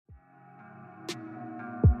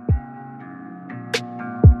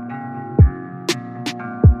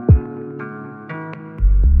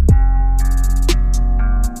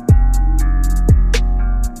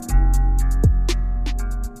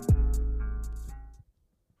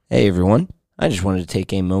Hey everyone, I just wanted to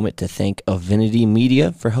take a moment to thank Avinity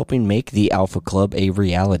Media for helping make the Alpha Club a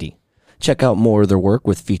reality. Check out more of their work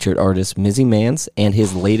with featured artist Mizzy Mans and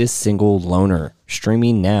his latest single, Loner,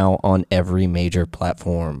 streaming now on every major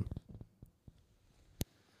platform.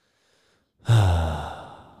 I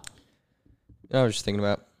was just thinking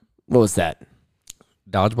about What was that?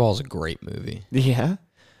 Dodgeball is a great movie. Yeah?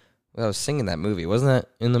 I was singing that movie. Wasn't that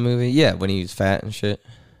in the movie? Yeah, when he was fat and shit.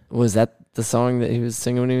 Was that the song that he was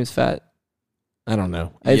singing when he was fat? I don't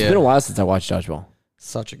know. It's been a while since I watched Dodgeball.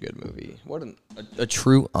 Such a good movie. What a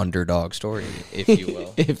true underdog story, if you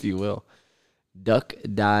will. If you will. Duck,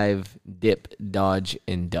 dive, dip, dodge,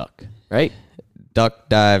 and duck. Right? Duck,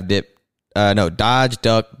 dive, dip. Dodge,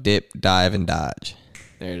 duck, dip, dive, and dodge.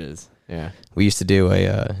 There it is. Yeah. We used to do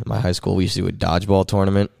in my high school, we used to do a dodgeball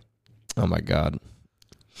tournament. Oh my God.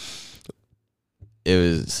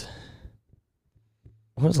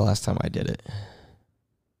 When was the last time I did it?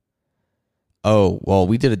 Oh, well,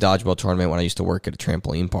 we did a dodgeball tournament when I used to work at a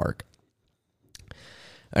trampoline park.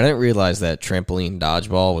 I didn't realize that trampoline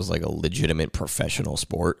dodgeball was like a legitimate professional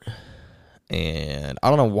sport. And I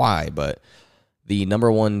don't know why, but the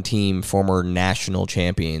number one team, former national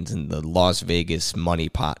champions in the Las Vegas Money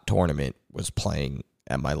Pot tournament, was playing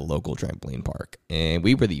at my local trampoline park. And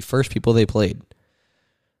we were the first people they played.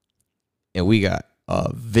 And we got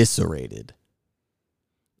eviscerated.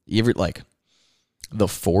 You ever, like, the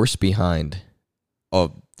force behind a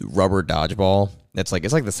rubber dodgeball, it's like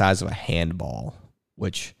the size of a handball,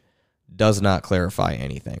 which does not clarify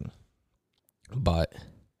anything. But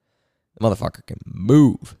the motherfucker can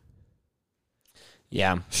move.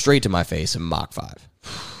 Yeah. Straight to my face in Mach 5.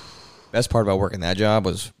 Best part about working that job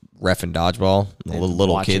was reffing dodgeball, the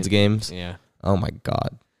little kids games. Yeah. Oh my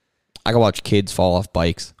God. I could watch kids fall off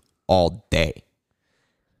bikes all day.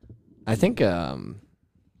 I think that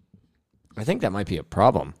might be a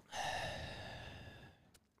problem.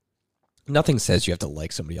 Nothing says you have to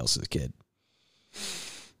like somebody else's kid.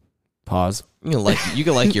 Pause. You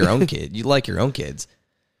can like your own kid. You like your own kids.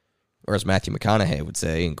 Or as Matthew McConaughey would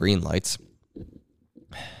say in Green Lights,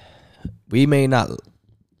 we may not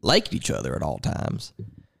like each other at all times,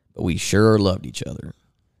 but we sure loved each other.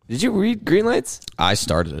 Did you read Green Lights? I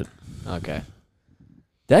started it. Okay.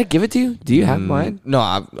 Did I give it to you? Do you have mine? No,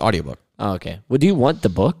 audiobook. Oh, okay. Well, do you want the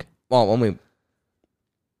book? Well, when we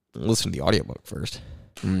listen to the audiobook first.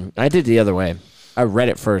 I did the other way. I read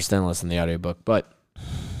it first, then listened to the audiobook. But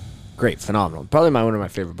great, phenomenal. Probably one of my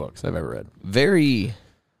favorite books I've ever read. Very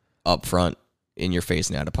upfront, in your face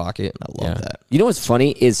and out of pocket. And I love that. You know what's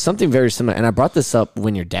funny is something very similar, and I brought this up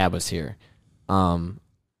when your dad was here. That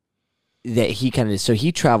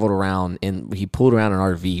he traveled around and he pulled around an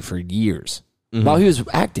RV for years while he was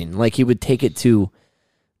acting. Like he would take it to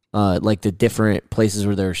like the different places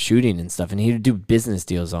where they were shooting and stuff, and he would do business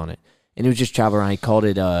deals on it. And he would just travel around. He called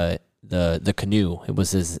it the canoe. It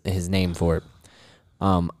was his name for it.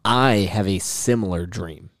 I have a similar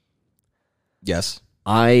dream. Yes.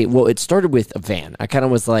 It started with a van. I kind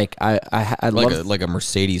of was like, I like a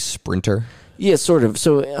Mercedes Sprinter. Yeah, sort of.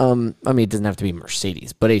 So, I mean, it doesn't have to be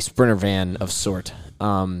Mercedes, but a Sprinter van of sort.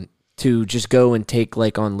 To just go and take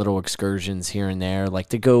like on little excursions here and there, like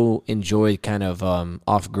to go enjoy kind of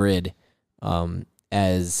off grid,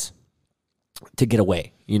 as to get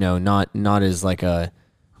away. You know, not as like a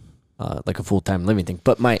full-time living thing.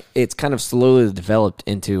 But it's kind of slowly developed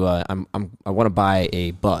into I want to buy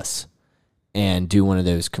a bus and do one of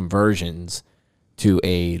those conversions to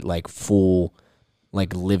a like full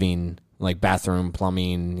like living, like bathroom,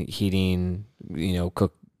 plumbing, heating, you know,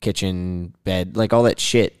 cook, kitchen, bed, like all that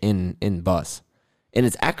shit in bus. And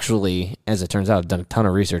it's actually, as it turns out, I've done a ton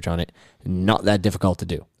of research on it, not that difficult to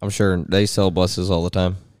do. I'm sure they sell buses all the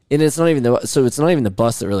time. And it's not even the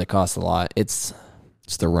bus that really costs a lot. It's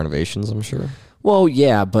the renovations, I'm sure. Well,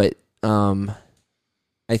 yeah, but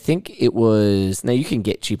I think it was, now you can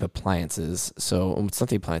get cheap appliances. So it's not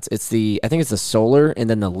the appliance. I think it's the solar and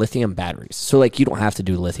then the lithium batteries. So like you don't have to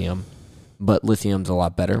do lithium, but lithium's a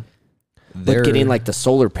lot better. But getting like the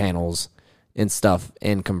solar panels and stuff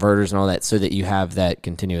and converters and all that so that you have that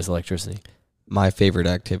continuous electricity. My favorite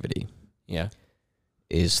activity. Yeah.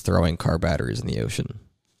 Is throwing car batteries in the ocean.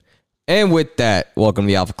 And with that, welcome to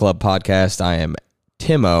the Alpha Club podcast. I am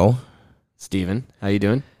Timo. Steven, how you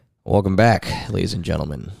doing? Welcome back, ladies and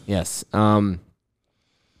gentlemen. Yes. Yeah,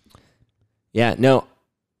 no.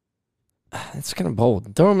 It's kind of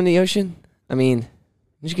bold. Throw them in the ocean? I mean,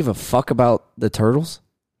 did you give a fuck about the turtles?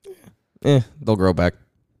 They'll grow back.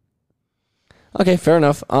 Okay, fair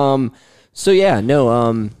enough. So yeah,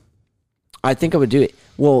 no, I think I would do it.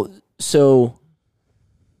 Well, so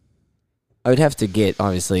I would have to get,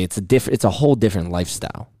 obviously, it's a whole different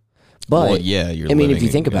lifestyle. But well, yeah, you're I mean, if living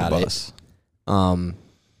you think in a about it, bus.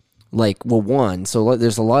 like, well, one, so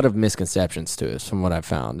there's a lot of misconceptions to it from what I've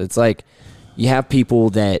found. It's like you have people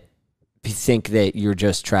that think that you're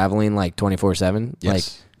just traveling like 24/7. Yes.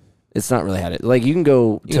 Like, it's not really how to, like, you can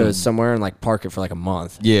go to Yeah. somewhere and like park it for like a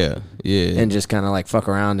month Yeah. and just kind of like fuck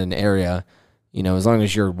around in the area, you know, as long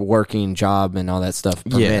as your working job and all that stuff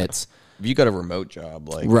permits. If you got a remote job,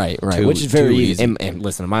 like Right, which is very easy. And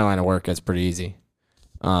listen, in my line of work, that's pretty easy.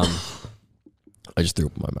 I just threw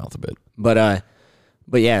up in my mouth a bit.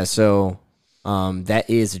 But yeah, so that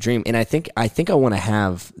is a dream, and I think I want to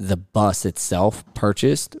have the bus itself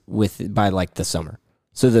purchased by like the summer.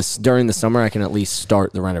 So during the summer, I can at least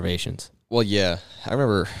start the renovations. Well, yeah, I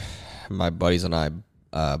remember my buddies and I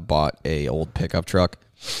bought a old pickup truck,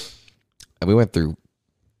 and we went through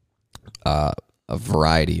a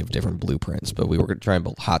variety of different blueprints, but we were going to try and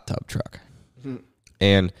build a hot tub truck,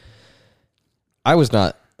 and I was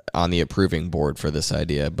not on the approving board for this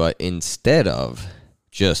idea, but instead of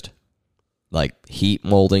just like heat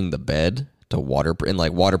molding the bed to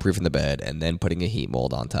waterproofing the bed and then putting a heat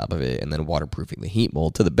mold on top of it and then waterproofing the heat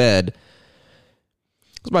mold to the bed,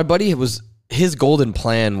 my buddy his golden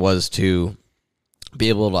plan was to be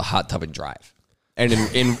able to hot tub and drive. And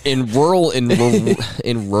in rural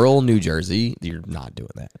New Jersey, you're not doing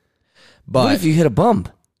that. But What if you hit a bump?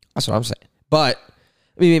 that's what I'm saying. But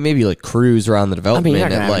maybe like cruise around the I development. mean, you're not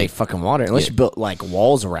gonna and have any like, fucking water unless you built like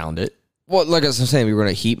walls around it. well, like I was saying, we were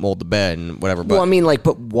going to heat mold the bed and whatever. But Well, I mean, like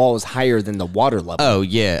put walls higher than the water level. oh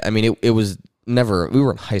yeah, I mean it was never. We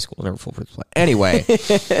were in high school, never full play. Anyway,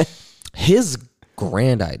 his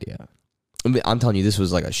grand idea. I mean, I'm telling you, this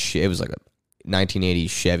was like it was like a 1980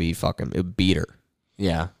 Chevy fucking beater.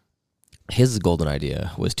 Yeah. His golden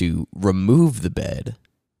idea was to remove the bed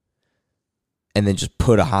and then just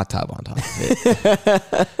put a hot tub on top of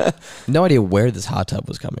it. No idea where this hot tub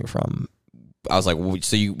was coming from. I was like, well,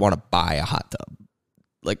 so you want to buy a hot tub?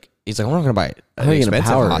 Like, he's like, I'm not going to buy How an are you gonna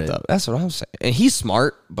expensive power hot it? tub. That's what I'm saying. And he's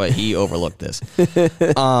smart, but he overlooked this.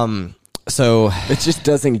 So It just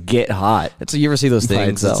doesn't get hot. so you ever see those By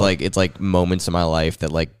things? itself. It's like moments in my life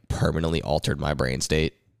that like permanently altered my brain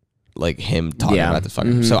state. Like him talking Yeah. about this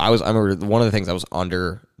fucking. So I remember one of the things, I was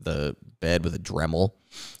under the bed with a Dremel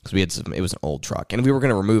because we had it was an old truck and we were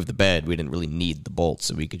going to remove the bed. We didn't really need the bolts,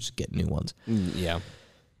 so we could just get new ones. Yeah.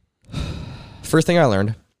 First thing I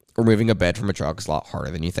learned, removing a bed from a truck is a lot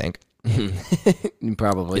harder than you think,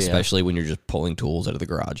 Probably. especially when you're just pulling tools out of the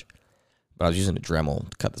garage. But I was using a Dremel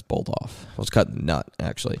to cut this bolt off. I was cutting the nut,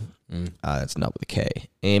 actually. That's nut with a K.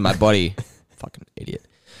 And my buddy, fucking idiot,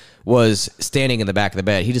 was standing in the back of the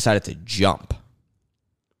bed. He decided to jump.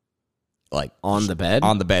 Like On the bed?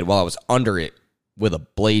 On the bed while I was under it with a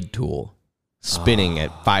blade tool spinning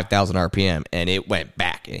at 5,000 RPM, and it went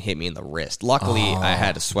back and hit me in the wrist. Luckily, I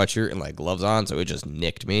had a sweatshirt and like gloves on, so it just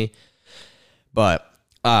nicked me. But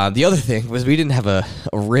the other thing was we didn't have a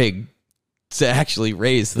rig to actually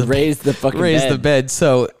raise the bed.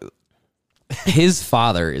 So his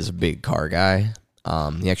father is a big car guy.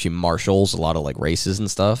 He actually marshals a lot of like races and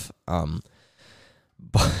stuff.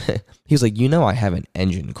 But he was like, I have an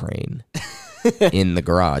engine crane in the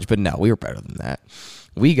garage. But no, we were better than that.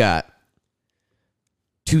 We got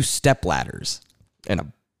 2 step ladders and a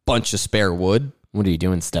bunch of spare wood. What are you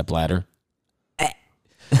doing, step ladder?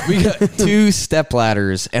 We got 2 step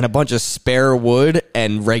ladders and a bunch of spare wood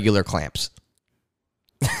and regular clamps.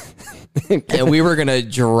 And we were gonna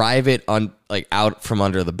drive it on out from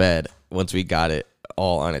under the bed once we got it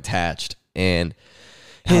all unattached. And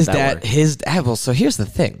his How'd that dad, well, so here's the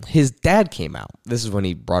thing. His dad came out. This is when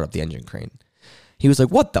he brought up the engine crane. He was like,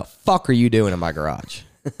 "What the fuck are you doing in my garage?"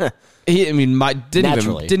 Didn't even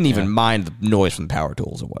mind the noise from the power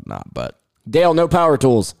tools and whatnot. But Dale, no power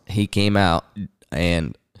tools. he came out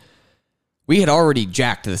and we had already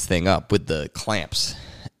jacked this thing up with the clamps,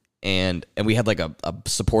 and we had like a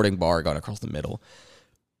supporting bar going across the middle.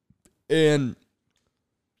 And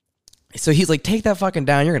so he's like, take that fucking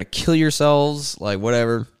down. You're going to kill yourselves. Like,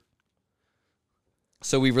 whatever.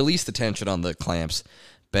 So we release the tension on the clamps.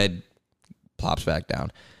 Bed plops back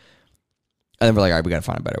down. And then we're like, all right, we got to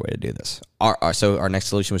find a better way to do this. So our next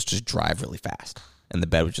solution was just drive really fast. And the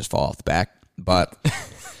bed would just fall off the back. But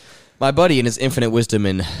my buddy, in his infinite wisdom,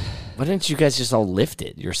 and Why didn't you guys just all lift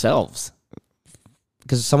it yourselves?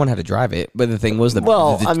 because someone had to drive it. But the thing was, the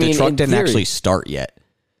truck in didn't theory. actually start yet.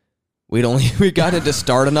 We got it to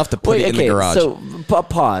start enough to put it in the garage. So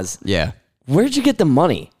pause. Yeah. Where'd you get the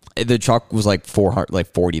money? The truck was like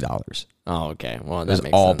 $40. Oh, okay. Well, It that was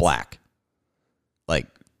makes all sense. black, like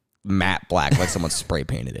matte black, like someone spray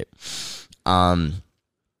painted it.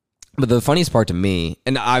 But the funniest part to me,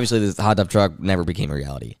 and obviously this hot tub truck never became a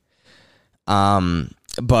reality.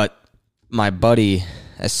 But my buddy,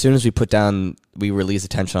 as soon as we released the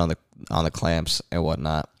tension on the clamps and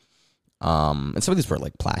whatnot. And some of these were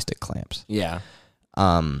like plastic clamps. Yeah.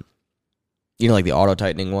 Like the auto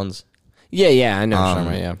tightening ones. Yeah, I know what you're talking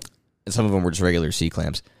about, yeah. And some of them were just regular C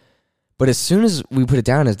clamps. But as soon as we put it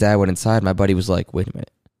down, his dad went inside. My buddy was like, "Wait a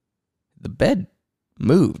minute, the bed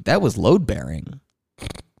moved. That was load bearing."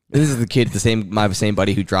 This is the kid, my same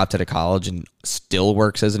buddy who dropped out of college and still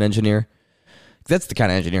works as an engineer. That's the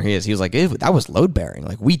kind of engineer he is. He was like, "That was load bearing.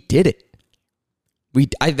 Like we did it.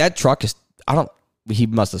 That truck is. He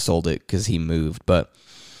must have sold it because he moved. But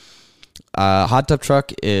hot tub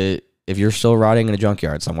truck. If you're still rotting in a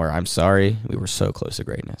junkyard somewhere, I'm sorry. We were so close to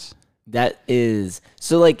greatness." That is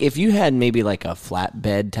so. Like, if you had maybe like a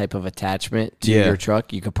flatbed type of attachment to your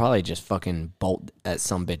truck, you could probably just fucking bolt that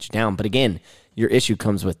some bitch down. But again, your issue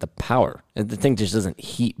comes with the power, and the thing just doesn't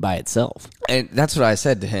heat by itself. And that's what I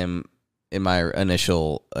said to him in my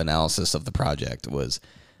initial analysis of the project was,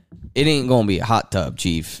 it ain't gonna be a hot tub,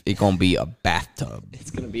 Chief. It's gonna be a bathtub.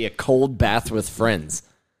 It's gonna be a cold bath with friends.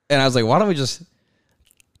 And I was like, why don't we just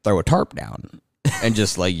throw a tarp down and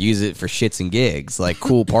just like use it for shits and gigs, like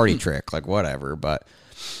cool party trick, like whatever. But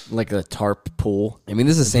like a tarp pool. I mean,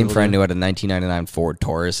 this is the same friend who had a 1999 Ford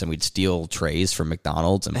Taurus, and we'd steal trays from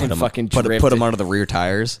McDonald's and put them under the rear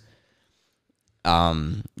tires.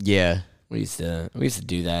 Yeah, we used to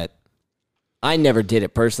do that. I never did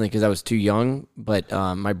it personally because I was too young, but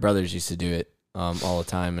my brothers used to do it all the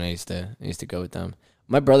time, and I used to go with them.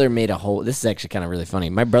 My brother made a whole. This is actually kind of really funny.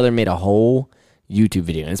 My brother made a whole YouTube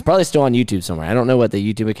video, and it's probably still on YouTube somewhere. I don't know what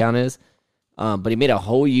the YouTube account is, but he made a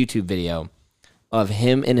whole YouTube video of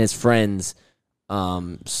him and his friends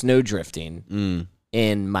snow drifting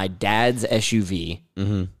in my dad's SUV.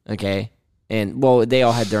 Mm-hmm. Okay, and well, they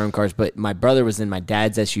all had their own cars, but my brother was in my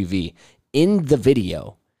dad's SUV. In the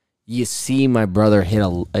video, you see my brother hit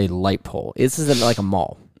a light pole. This is like a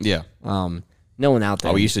mall. Yeah. No one out there.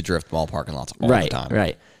 Oh, we used to drift mall parking lots all the time.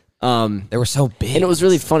 Right. They were so big. And it was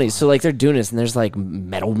really funny. So, like, they're doing this, and there's, like,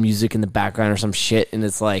 metal music in the background or some shit, and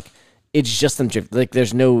it's, like, it's just them drift. Like,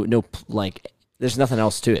 there's there's nothing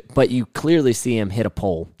else to it. But you clearly see him hit a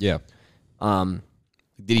pole. Yeah.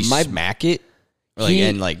 Did he smack it? Or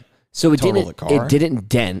so the car? It didn't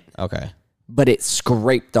dent. Okay. But it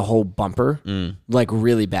scraped the whole bumper, like,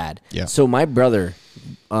 really bad. Yeah. So my brother,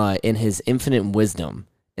 in his infinite wisdom,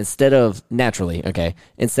 instead of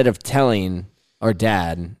telling our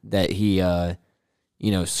dad that he,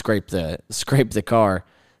 scraped the car,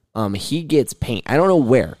 he gets paint. I don't know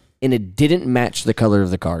where, and it didn't match the color of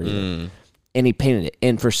the car either. And he painted it.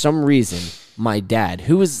 And for some reason, my dad,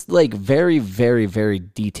 who was like very, very, very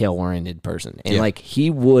detail oriented person, and like he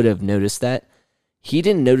would have noticed that, he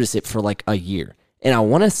didn't notice it for like a year. And I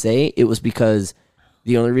want to say it was because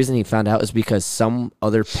the only reason he found out is because some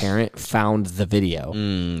other parent found the video.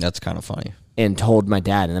 That's kind of funny. And told my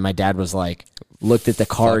dad. And then my dad was like, looked at the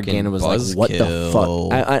car again and was like, what the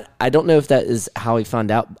fuck? I don't know if that is how he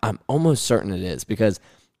found out. I'm almost certain it is, because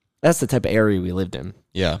that's the type of area we lived in.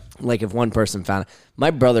 Yeah. Like, if one person found it.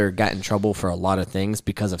 My brother got in trouble for a lot of things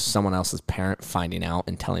because of someone else's parent finding out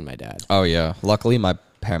and telling my dad. Oh, yeah. Luckily, my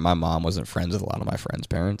mom wasn't friends with a lot of my friends'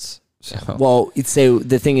 parents. So. Well,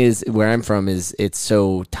 the thing is, where I'm from is it's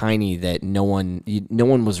so tiny that no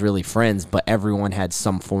one was really friends, but everyone had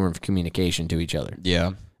some form of communication to each other.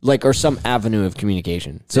 Yeah. Like, or some avenue of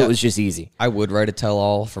communication. So it was just easy. I would write a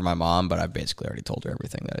tell-all for my mom, but I basically already told her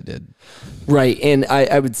everything that I did. Right. And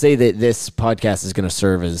I would say that this podcast is going to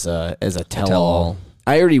serve as a tell-all.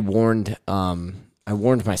 I already warned my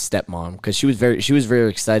stepmom, because she was very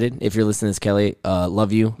excited. If you're listening to this, Kelly,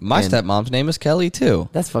 love you. My stepmom's name is Kelly too.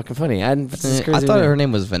 That's fucking funny. I thought her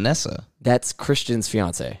name was Vanessa. That's Christian's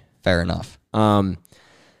fiance. Fair enough.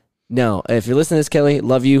 No, if you're listening to this, Kelly,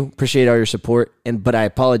 love you. Appreciate all your support. But I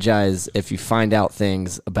apologize if you find out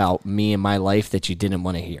things about me and my life that you didn't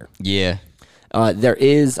want to hear. Yeah. There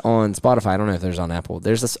is on Spotify. I don't know if there's on Apple. On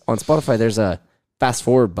Spotify. There's a fast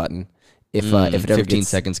forward button. If it ever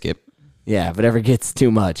 15-second skip. Yeah, if it ever gets too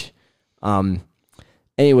much.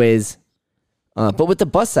 Anyways, but with the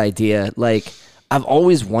bus idea, like, I've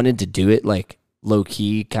always wanted to do it, like, low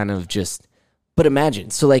key, kind of just. But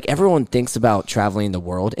imagine, so like everyone thinks about traveling the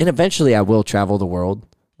world, and eventually I will travel the world,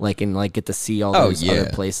 like, and like get to see all those other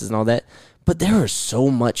places and all that. But there is so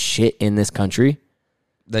much shit in this country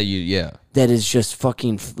that is just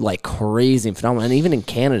fucking like crazy and phenomenal, and even in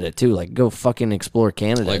Canada too. Like, go fucking explore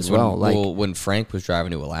Canada as well. When Frank was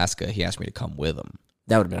driving to Alaska, he asked me to come with him.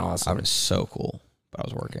 That would have been awesome. That would have been so cool. But I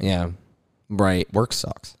was working. Yeah, right. Work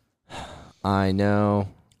sucks. I know.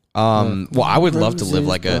 Well, I would love to live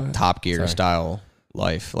like a Top Gear style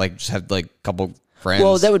life. Like, just have like a couple friends.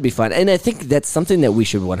 Well, that would be fun. And I think that's something that we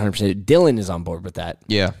should 100%. Dylan is on board with that.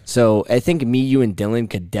 Yeah. So I think me, you, and Dylan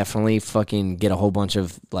could definitely fucking get a whole bunch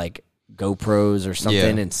of like GoPros or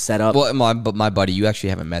something and set up. Well, my buddy, you actually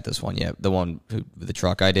haven't met this one yet. The one with the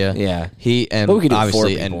truck idea. Yeah. He and But we could do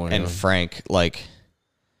obviously 4 people, and Frank, like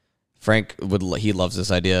he loves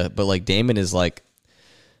this idea, but like Damon is like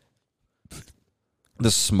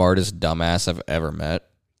the smartest dumbass I've ever met.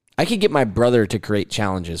 I could get my brother to create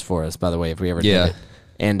challenges for us, by the way, if we ever did it.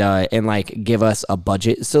 And like give us a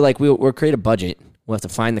budget. So like we'll create a budget. We'll have to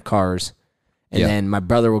find the cars. And then my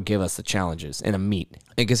brother will give us the challenges and a meet.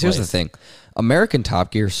 Because here's the thing. American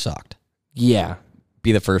Top Gear sucked. Yeah.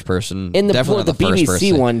 Be the first person. And definitely the first BBC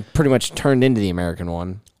person. one pretty much turned into the American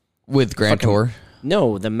one. With Grand Tour.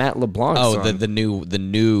 No, the Matt LeBlanc song. the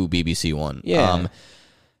new BBC one. Yeah.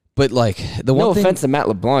 But like the one no thing, offense to Matt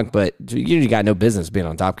LeBlanc, but you got no business being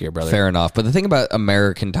on Top Gear, brother. fair enough. But the thing about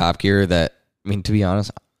American Top Gear that, I mean, to be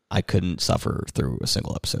honest, I couldn't suffer through a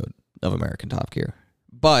single episode of American Top Gear.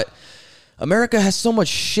 But America has so much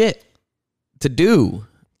shit to do,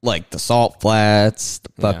 like the salt flats, the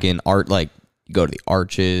fucking art. Like you go to the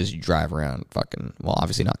arches, you drive around, fucking. Well,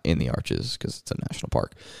 obviously not in the arches because it's a national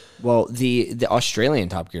park. Well, the Australian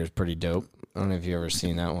Top Gear is pretty dope. I don't know if you've ever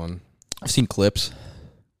seen that one. I've seen clips.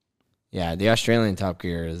 Yeah, the Australian Top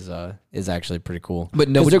Gear is actually pretty cool.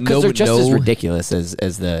 But because they're just as ridiculous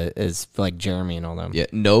as like Jeremy and all them. Yeah,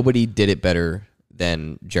 nobody did it better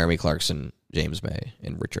than Jeremy Clarkson, James May,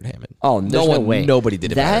 and Richard Hammond. Oh, no way. Nobody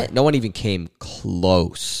did it better. No one even came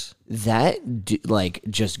close. That like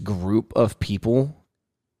just group of people,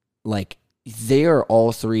 like they are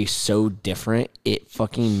all three so different. It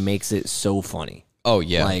fucking makes it so funny. Oh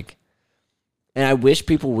yeah, like, and I wish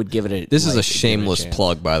people would give it a. This is a shameless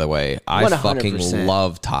plug, by the way. I 100%. fucking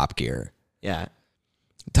love Top Gear. Yeah.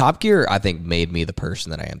 Top Gear, I think, made me the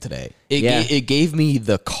person that I am today. It gave me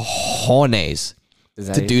the cojones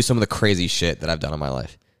to do some of the crazy shit that I've done in my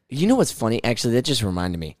life. You know what's funny? Actually, that just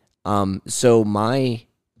reminded me. So my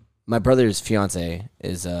brother's fiance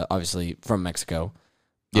is obviously from Mexico.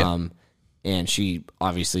 Yeah. And she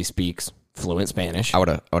obviously speaks fluent Spanish. I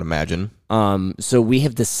would imagine. So we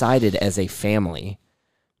have decided as a family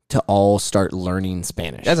to all start learning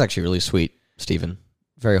Spanish. That's actually really sweet, Stephen.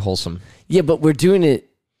 Very wholesome. Yeah, but we're doing it.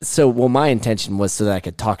 So, well, my intention was so that I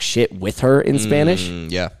could talk shit with her in Spanish.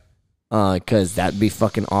 Yeah. Because that'd be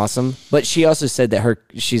fucking awesome. But she also said that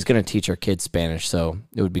she's going to teach her kids Spanish, so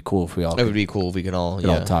it would be cool if we all It would be cool if we could all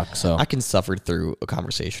talk. So I can suffer through a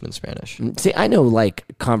conversation in Spanish. See, I know like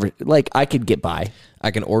I could get by.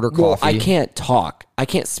 I can order coffee. Well, I can't talk. I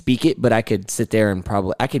can't speak it, but I could sit there and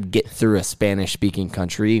I could get through a Spanish speaking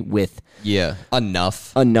country with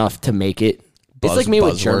enough to make it. It's like me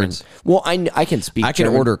with German. Well, I can speak. I can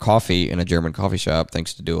German. order coffee in a German coffee shop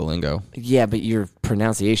thanks to Duolingo. Yeah, but your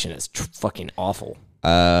pronunciation is fucking awful.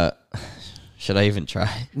 Should I even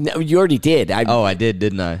try? No, you already did. I did,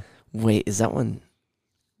 didn't I? Wait, is that one?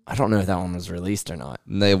 I don't know if that one was released or not.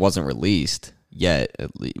 It wasn't released yet. I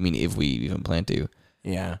mean, if we even plan to.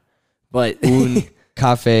 Yeah, but Un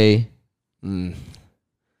café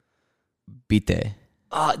bite.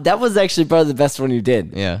 That was actually probably the best one you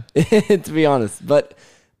did. Yeah, to be honest. But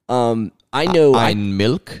I know ein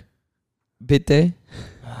milk bitte.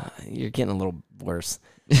 You're getting a little worse.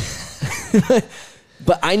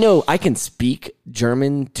 But I know I can speak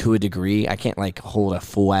German to a degree. I can't like hold a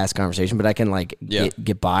full ass conversation, but I can like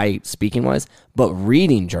get by speaking wise. But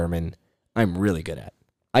reading German, I'm really good at.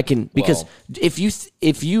 I can because if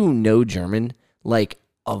you know German, like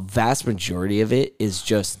a vast majority of it is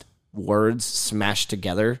just words smashed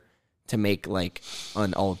together to make like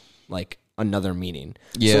another meaning.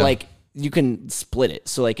 Yeah. So like you can split it.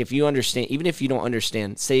 So like if you understand, even if you don't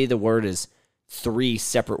understand, say the word is 3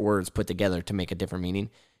 separate words put together to make a different meaning,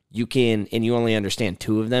 you can, and you only understand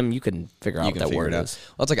 2 of them, you can figure out what that word is.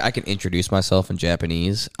 Well, it's like I can introduce myself in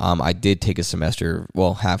Japanese. I did take half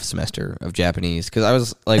semester of Japanese because I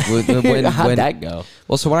was like, how'd that go?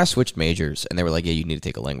 Well, so when I switched majors and they were like, yeah, you need to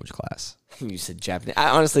take a language class. You said Japanese.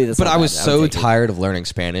 Honestly, that's but not I was bad. so tired of learning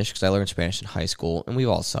Spanish because I learned Spanish in high school, and we've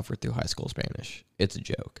all suffered through high school Spanish. It's a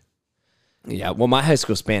joke. Yeah, well, my high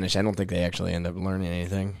school Spanish, I don't think they actually end up learning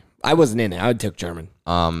anything. I wasn't in it. I took German.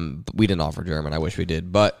 We didn't offer German. I wish we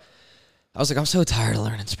did, but I was like, I'm so tired of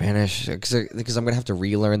learning Spanish because I'm gonna have to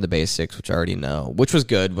relearn the basics, which I already know, which was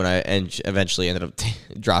good when I eventually ended up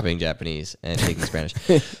dropping Japanese and taking Spanish.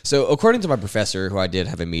 So, according to my professor, who I did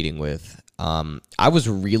have a meeting with, I was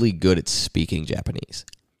really good at speaking Japanese.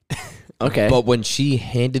 Okay, but when she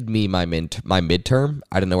handed me my midterm,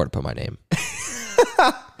 I didn't know where to put my name.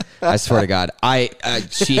 I swear to God,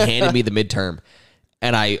 she handed me the midterm.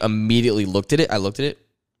 And I immediately looked at it.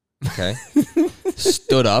 Okay.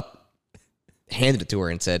 Stood up, handed it to her,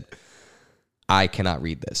 and said, I cannot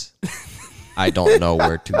read this. I don't know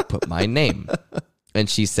where to put my name. And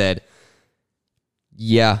she said,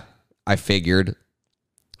 yeah, I figured.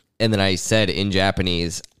 And then I said in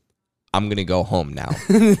Japanese, I'm going to go home now.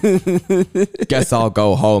 Guess I'll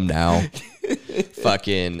go home now.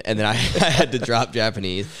 Fucking. And then I had to drop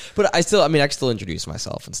Japanese. But I can still introduce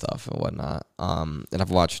myself and stuff and whatnot. And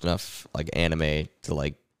I've watched enough like anime to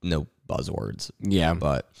like know buzzwords. Yeah.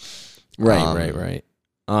 But. Right.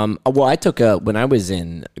 Well, I took when I was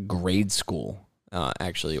in grade school,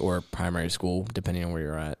 actually, or primary school, depending on where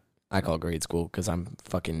you're at. I call it grade school because I'm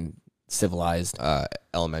fucking civilized.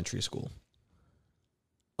 Elementary school.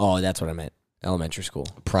 Oh, that's what I meant. Elementary school.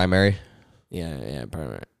 Primary. Yeah,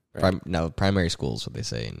 primary. Right. Primary school is what they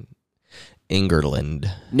say in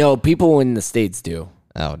England. No, people in the States do.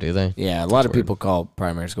 Oh, do they? Yeah, a lot of people call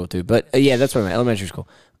primary school too. But yeah, that's what I meant. Elementary school.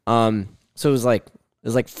 So it was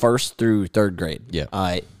like first through third grade. Yeah.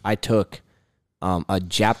 I took a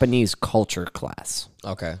Japanese culture class.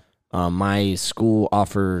 Okay. My school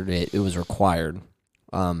offered it. It was required.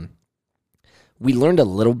 We learned a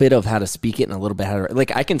little bit of how to speak it and a little bit how to,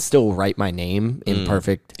 like, I can still write my name in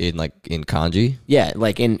perfect. In kanji? Yeah,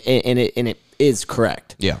 like, and it is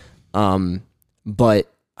correct. Yeah.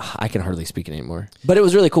 But I can hardly speak it anymore. But it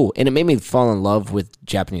was really cool. And it made me fall in love with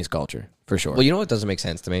Japanese culture, for sure. Well, you know what doesn't make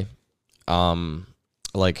sense to me?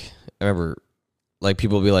 Like, I remember, like,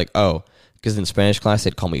 people would be like, oh, because in Spanish class,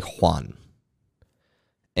 they'd call me Juan.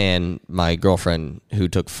 And my girlfriend, who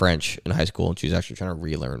took French in high school, and she was actually trying to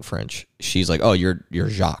relearn French, she's like, oh, you're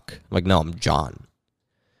Jacques. I'm like, no, I'm John.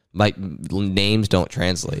 My names don't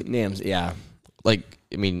translate. Names, yeah. Like,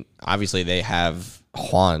 I mean, obviously they have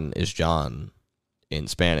Juan is John in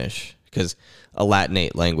Spanish, because a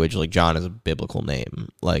Latinate language, like John is a biblical name.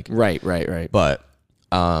 Like, Right. But,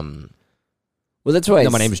 well, that's why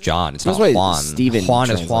my name is John. It's that's not why Juan. Steven Juan is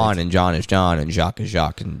translates. Juan, and John is John, and Jacques is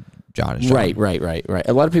Jacques, and John is John. Right.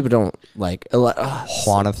 A lot of people don't like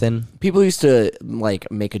Juanathan. People used to like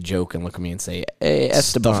make a joke and look at me and say, "Hey,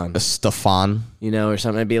 Esteban," Stefan. or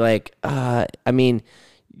something. I'd be like, I mean,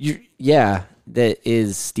 that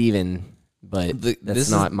is Steven, but that's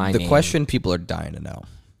not my name. The question people are dying to know.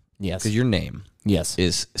 Yes. Because your name Yes.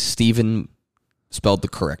 is Steven spelled the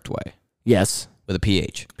correct way Yes. with a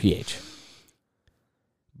PH. PH.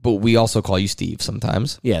 But we also call you Steve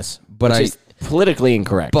sometimes. Yes. But Which is politically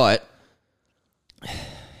incorrect. But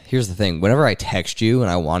here's the thing. Whenever I text you and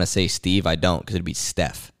I want to say Steve, I don't, because it'd be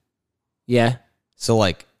Steph. Yeah. So,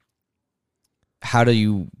 like, how do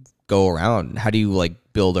you go around? How do you, like,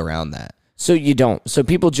 build around that? So you don't. So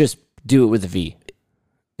people just do it with a V.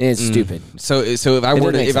 And it's stupid. So if I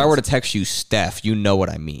were to text you Steph, you know what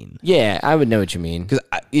I mean. Yeah, I would know what you mean. Because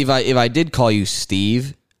if I did call you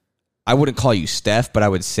Steve, I wouldn't call you Steph, but I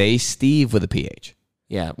would say Steve with a PH.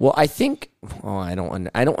 Yeah. Well, I think I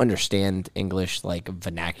don't understand English like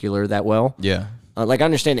vernacular that well. Yeah. Like I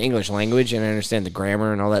understand the English language and I understand the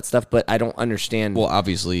grammar and all that stuff, but I don't understand. Well,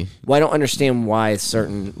 obviously. Well, I don't understand why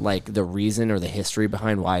certain like the reason or the history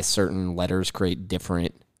behind why certain letters create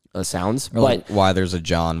different sounds. Or like why there's a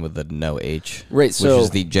John with a no H. Right. So which is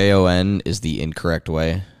the JON is the incorrect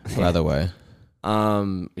way. By the way.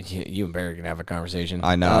 You and Barry can have a conversation.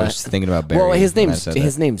 I know. I was just thinking about Barry. Well, his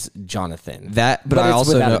name's Jonathan. But I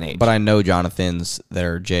also know. An H. But I know Jonathans that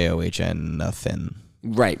are JOHN nothing.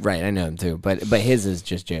 Right. I know him too. But his is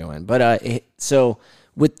just JON. But so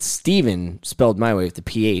with Steven spelled my way with the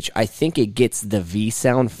PH, I think it gets the V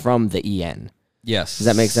sound from the EN. Yes. Does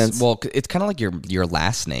that make sense? Well, it's kind of like your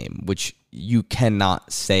last name, which you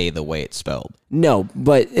cannot say the way it's spelled. No,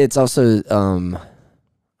 but it's also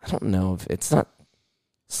I don't know if it's not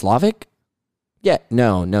Slavic. Yeah,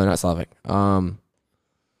 no, not Slavic.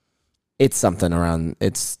 It's something around.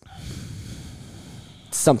 It's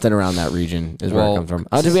something around that region is where it comes from.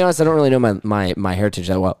 To be honest, I don't really know my heritage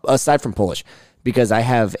that well, aside from Polish, because I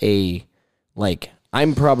have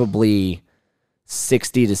I'm probably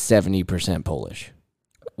 60 to 70% Polish.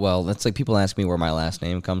 Well, that's like people ask me where my last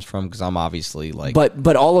name comes from because I'm obviously like.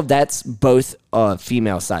 But all of that's both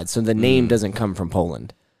female side, so the name doesn't come from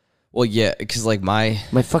Poland. Well, yeah, because like my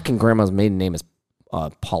fucking grandma's maiden name is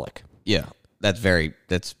Pollock. Yeah,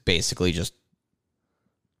 that's basically just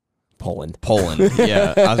Poland.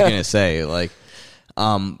 Yeah, I was gonna say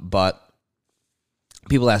but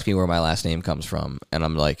people ask me where my last name comes from, and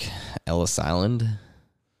I'm like Ellis Island.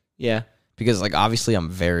 Yeah, because like obviously I'm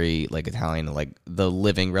very like Italian. Like the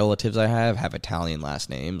living relatives I have Italian last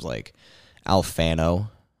names like Alfano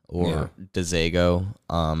or DeZago.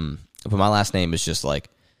 But my last name is just like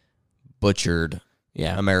butchered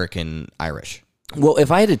Yeah. American Irish. Well,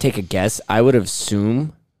 if I had to take a guess, I would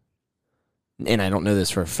assume, and I don't know this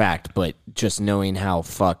for a fact, but just knowing how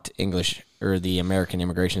fucked English or the American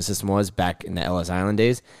immigration system was back in the Ellis Island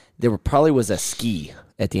days, probably was a ski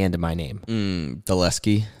at the end of my name.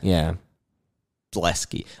 Daleski. Yeah.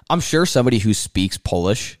 Daleski. I'm sure somebody who speaks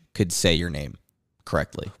Polish could say your name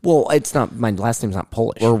correctly. Well, it's not, my last name's not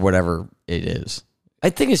Polish. Or whatever it is. I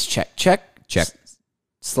think it's Czech. Czech.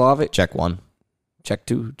 Slavic. Czech 1. Czech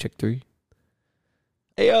 2. Czech 3.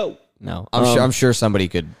 Ayo. No. I'm sure somebody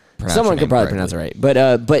could pronounce Someone could probably correctly. pronounce it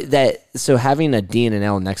right. But that, so having a D and an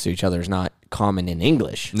L next to each other is not common in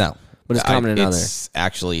English. No. But it's common in other. It's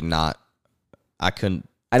actually not. I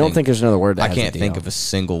don't think there's another word that I has can't a think DL. of a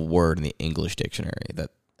single word in the English dictionary that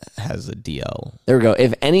has a DL. There we go.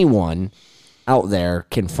 If anyone out there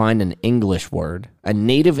can find an English word, a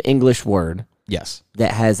native English word Yes.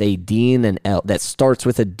 that has a D and an L, that starts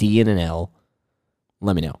with a D and an L,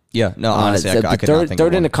 let me know. Yeah. No, honestly, I could throw not think it of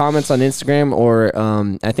in one. the comments on Instagram, or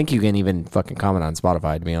I think you can even fucking comment on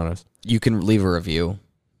Spotify, to be honest. You can leave a review.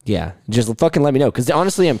 Yeah, just fucking let me know, because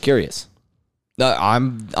honestly, I'm curious. No,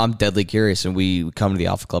 I'm deadly curious, and we come to the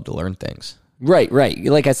Alpha Club to learn things. Right.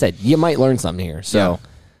 Like I said, you might learn something here. So,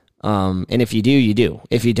 and if you do, you do.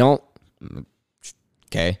 If you don't,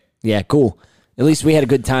 Okay. yeah, cool. At least we had a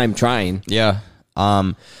good time trying. Yeah.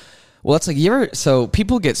 Well, it's like so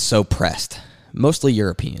people get so pressed, mostly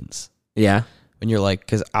Europeans, Yeah. when you're like,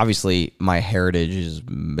 because obviously my heritage is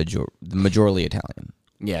majorly Italian.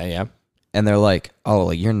 Yeah. And they're like, oh,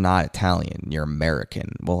 like you're not Italian, you're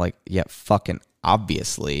American. Well, like, yeah, fucking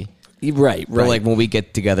obviously. Right. Or like when we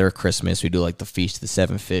get together at Christmas, we do like the Feast of the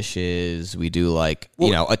Seven Fishes. We do like,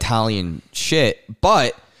 Italian shit.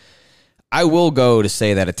 But I will go to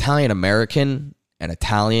say that Italian American and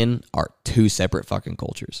Italian are two separate fucking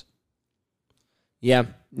cultures. Yeah.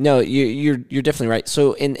 No, you're definitely right.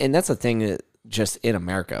 So, and that's the thing that just in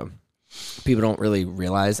America, people don't really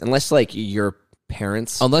realize, unless like your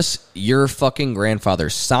parents. Unless your fucking grandfather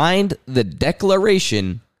signed the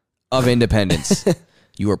Declaration of Independence,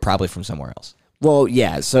 you were probably from somewhere else. Well,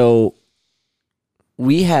 yeah. So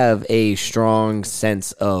we have a strong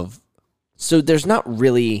sense of. So there's not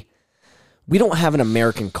really. We don't have an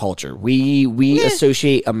American culture. We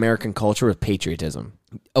associate American culture with patriotism.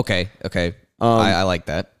 Okay. I like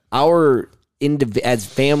that. Our as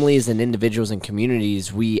families and individuals and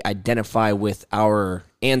communities, we identify with our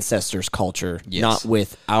ancestors' culture, Yes. not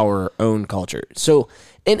with our own culture. So,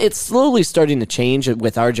 and it's slowly starting to change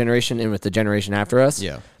with our generation and with the generation after us.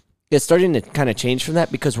 Yeah. It's starting to kind of change from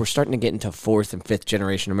that because we're starting to get into 4th and 5th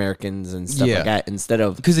generation Americans and stuff Yeah. like that instead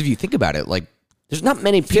of. Because if you think about it, like There's not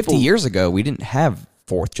many people. 50 years ago, we didn't have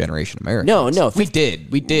 4th generation Americans. No. We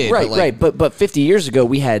did. Right, but like, right. But 50 years ago,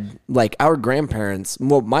 we had like our grandparents.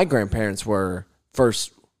 Well, my grandparents were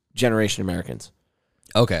 1st generation Americans.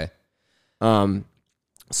 Okay.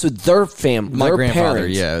 So their My their grandfather,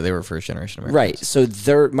 parents, they were 1st generation Americans. right?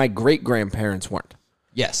 So my great grandparents weren't.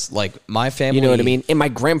 Yes, like my family. You know what I mean? And my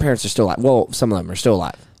grandparents are still alive. Well, some of them are still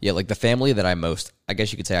alive. Yeah, like the family that I most, I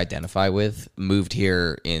guess you could say, identify with, moved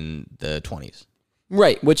here in the 20s.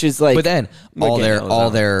 Right, which is like. But then all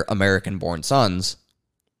Again, their American-born sons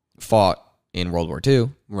fought in World War II,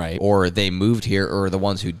 Right. Or they moved here, or the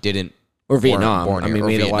ones who didn't, Or Vietnam. Born I here, mean, or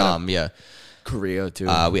we had a lot Vietnam, of yeah. Korea too.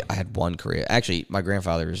 I had one Korea. Actually, my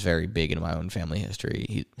grandfather is very big into my own family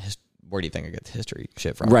history. Where do you think I get the history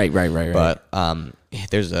shit from? right. But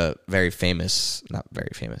there's a very famous, not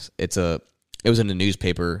very famous. It was in a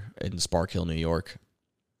newspaper in Spark Hill, New York,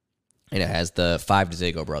 and it has the 5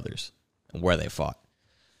 DeZago brothers and where they fought.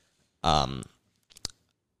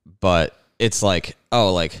 But it's like,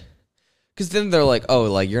 because then they're like,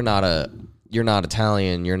 you're not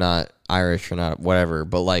Italian, you're not Irish, you're not whatever.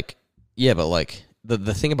 But like, yeah, but like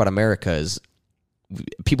the thing about America is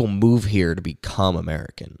people move here to become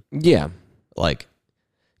American. Yeah. Like,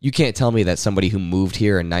 you can't tell me that somebody who moved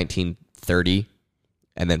here in 1930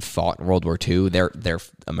 and then fought in World War II, they're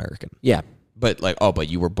American. Yeah. But like, but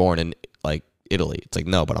you were born in like Italy. It's like,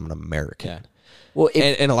 no, but I'm an American. Yeah. Well,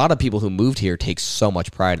 And a lot of people who moved here take so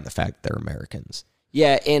much pride in the fact that they're Americans.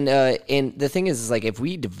 yeah, and the thing is like if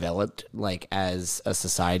we developed like as a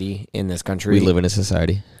society in this country, We live in a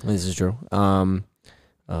society. this is true.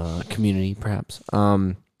 Community perhaps.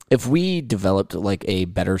 If we developed like a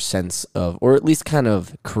better sense of, or at least kind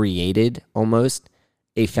of created almost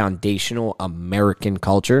a foundational American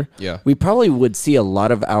culture, Yeah. we probably would see a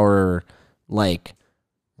lot of our like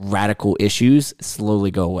radical issues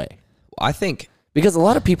slowly go away. I think, Because a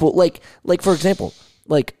lot of people like for example,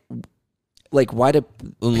 like why do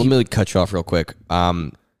let me cut you off real quick.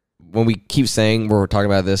 when we keep saying we're talking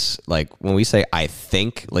about this, like when we say I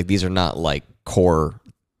think, like these are not like core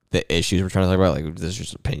the issues we're trying to talk about. Like this is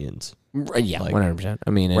just opinions. Yeah, Like, 100%. I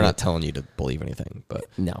mean, we're not telling you to believe anything, but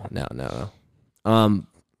no.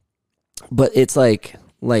 But it's like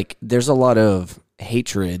there's a lot of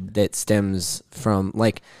hatred that stems from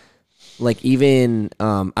like even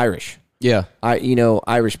Irish. yeah,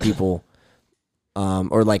 Irish people,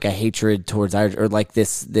 or like a hatred towards Irish, or like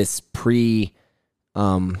this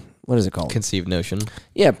what is it called? conceived notion.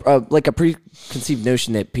 Yeah, like a preconceived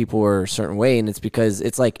notion that people are a certain way, and it's because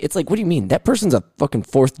it's like what do you mean that person's a fucking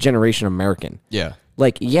fourth generation American? Yeah,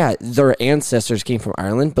 Like, yeah, their ancestors came from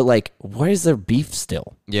Ireland, but like, why is there beef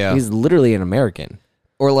still? Yeah. He's literally an American.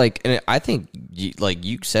 or like, and I think like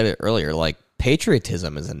you said it earlier, like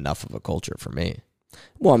patriotism is enough of a culture for me.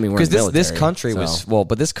 Well, I mean, we're Because this military, country so-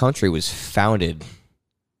 but this country was founded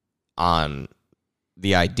on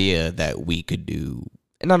the idea that we could do,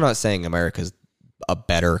 and I'm not saying America's a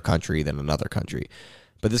better country than another country,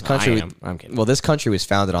 but this country, I'm kidding. well, this country was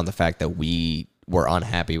founded on the fact that we were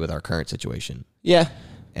unhappy with our current situation Yeah,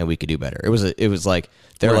 and we could do better. It was like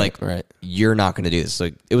they're Right, like, right. you're not going to do this. So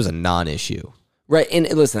it was a non-issue. right. And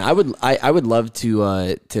listen, I would love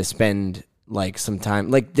to spend like some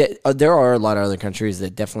time. Like there are a lot of other countries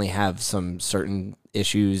that definitely have some certain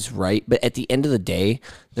issues, right? But at the end of the day,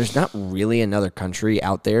 there's not really another country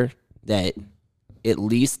out there that at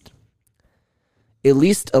least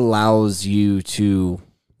allows you to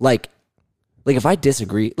like if I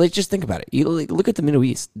disagree, like just think about it. You like, look at the Middle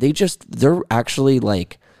East. They're actually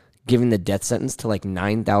like giving the death sentence to like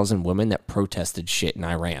 9,000 women that protested shit in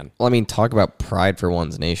Iran. Well, I mean, talk about pride for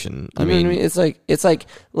one's nation. I You know mean, what it's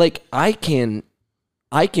like I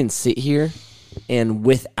can sit here and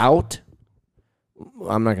without,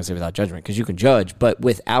 I'm not gonna say without judgment because you can judge, but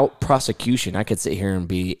without prosecution, I could sit here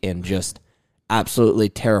and just absolutely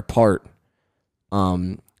tear apart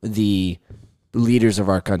the leaders of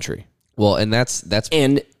our country. well, and that's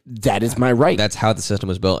And that is my right. that's how the system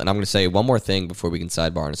was built. And I'm going to say one more thing before we can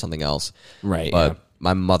sidebar into something else. Right. But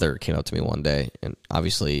my mother came up to me one day, and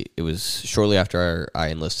obviously it was shortly after I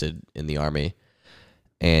enlisted in the Army,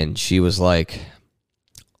 and she was like,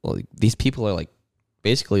 well, these people are like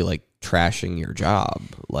basically like trashing your job.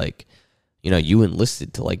 Like, you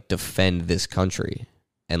enlisted to like defend this country,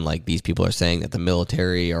 and like these people are saying that the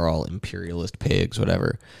military are all imperialist pigs,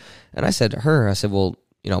 whatever. And I said to her, well,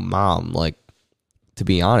 Mom, like, to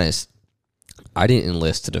be honest, I didn't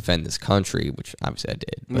enlist to defend this country, which obviously I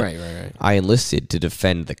did. But Right. I enlisted to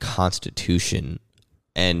defend the Constitution.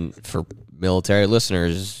 And for military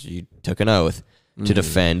listeners, you took an oath to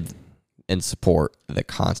defend and support the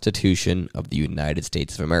Constitution of the United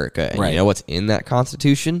States of America. And Right. you know what's in that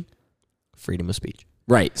Constitution? Freedom of speech.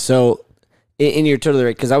 Right. So, and you're totally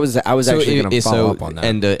right because I was actually going to follow up on that.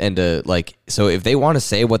 And like, so if they want to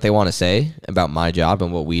say what they want to say about my job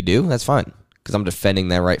and what we do, that's fine because I'm defending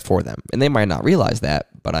that right for them, and they might not realize that,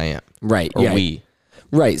 but I am. Right. Or yeah. we.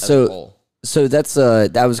 Right. as a So whole. that's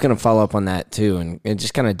I was going to follow up on that too, and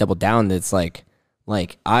just kind of double down. That it's like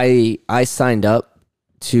I signed up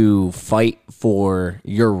to fight for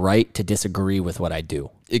your right to disagree with what I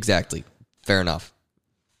do. Exactly. Fair enough.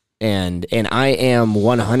 And I am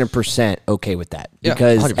 100% okay with that Yeah,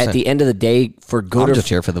 because 100%. at the end of the day, for good I'm or just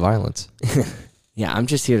here for the violence. yeah, I'm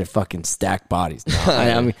just here to fucking stack bodies. No,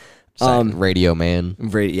 I mean, Radio man.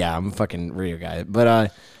 yeah, I'm a fucking radio guy,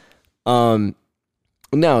 but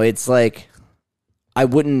no, it's like I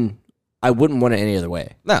wouldn't want it any other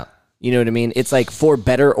way. No. You know what I mean? It's like for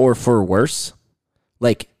better or for worse.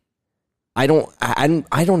 Like I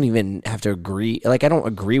don't even have to agree. Like I don't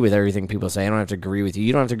agree with everything people say. I don't have to agree with you.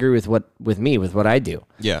 You don't have to agree with what I do.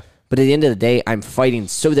 Yeah. But at the end of the day, I'm fighting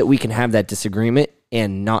so that we can have that disagreement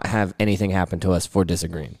and not have anything happen to us for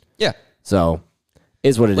disagreeing. Yeah. So,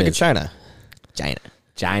 is what it is. Look at China. China.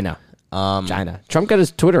 China. Trump got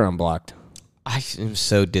his Twitter unblocked. I am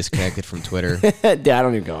so disconnected from Twitter. I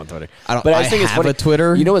don't even go on Twitter. I just think it's have funny. a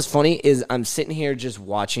Twitter. You know what's funny is I'm sitting here just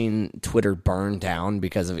watching Twitter burn down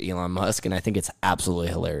because of Elon Musk, and I think it's absolutely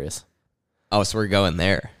hilarious. Oh, so we're going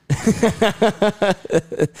there.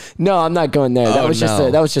 No, I'm not going there. That Oh, was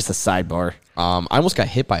no. just a sidebar. I almost got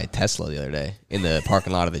hit by a Tesla the other day in the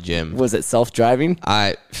parking lot of the gym. Was it self-driving?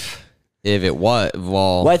 If it was,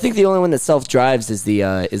 well, Well, I think the only one that self-drives is the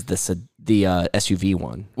SUV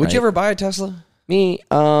one. would right? you ever buy a Tesla? Me?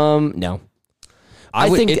 No. I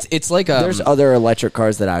would, think it's like there's other electric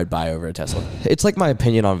cars that I would buy over a Tesla. it's like my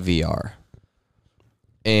opinion on VR.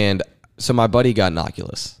 And so my buddy got an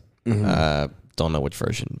Oculus. Don't know which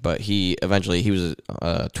version, but he was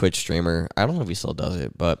a Twitch streamer. I don't know if he still does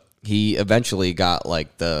it, but he eventually got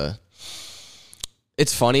like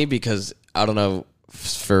It's funny because I don't know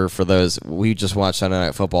for those, we just watched Sunday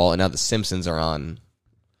Night Football and now the Simpsons are on,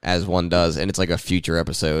 as one does, and it's like a future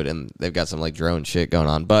episode and they've got some like drone shit going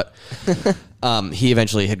on. But he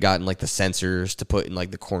eventually had gotten like the sensors to put in like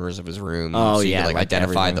the corners of his room. Oh, so you yeah, could like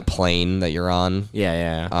identify everything. the plane that you're on.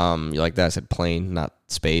 Yeah. You like that? I said plane, not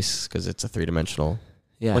space, because it's a 3-dimensional.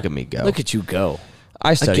 Yeah. Look at me go. Look at you go.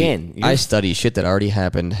 I study. Again, I study shit that already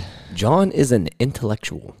happened. John is an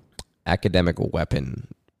intellectual. Academic weapon.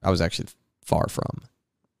 I was actually far from.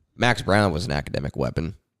 Max Brown was an academic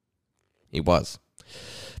weapon. He was.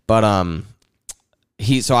 But I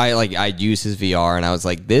used his VR and I was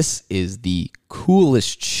like, this is the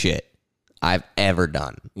coolest shit I've ever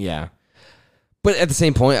done. Yeah. But at the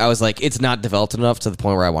same point, I was like, it's not developed enough to the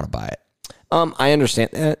point where I want to buy it. I understand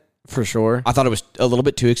that for sure. I thought it was a little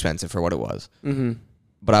bit too expensive for what it was. Mm-hmm.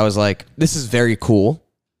 But I was like, this is very cool.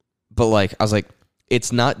 But like, I was like,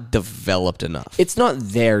 it's not developed enough. It's not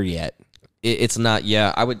there yet. It's not.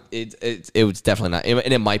 Yeah, I would. It was definitely not,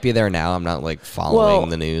 and it might be there now. I'm not like following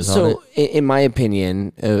the news on it. So, in my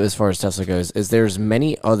opinion, as far as Tesla goes, is there's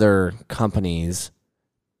many other companies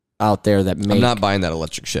out there that make. I'm not buying that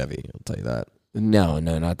electric Chevy. I'll tell you that. No,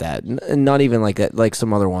 not that. Not even like that. Like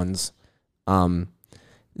some other ones,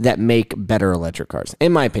 that make better electric cars.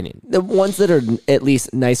 In my opinion, the ones that are at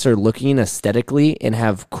least nicer looking aesthetically and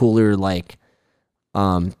have cooler like.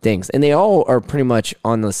 Things, and they all are pretty much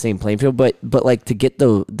on the same playing field, but like to get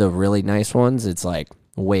the really nice ones, it's like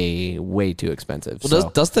way too expensive. Well,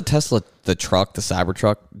 does the Tesla, the truck, the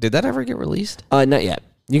Cybertruck, did that ever get released? Not yet.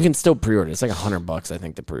 You can still pre-order. It's like $100, I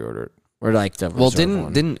think, to pre-order it, or like to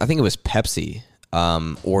didn't I think it was Pepsi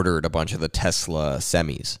ordered a bunch of the Tesla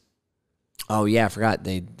semis. Oh yeah, I forgot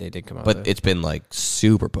they did come out, but it's been like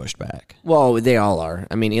super pushed back. Well, they all are.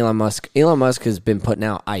 I mean, Elon Musk has been putting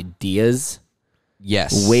out ideas.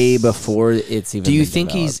 Yes, way before it's even. Do you been think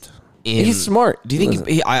developed. he's smart? Do you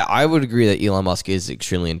think I would agree that Elon Musk is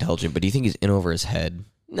extremely intelligent, but do you think he's in over his head?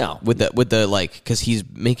 No, with the like, because he's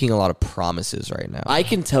making a lot of promises right now. I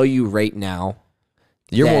can tell you right now.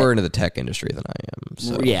 You're more into the tech industry than I am.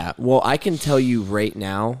 So. Yeah, well, I can tell you right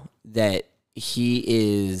now that he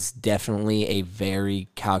is definitely a very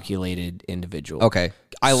calculated individual. Okay,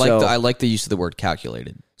 I like the use of the word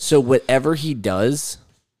calculated. So whatever he does.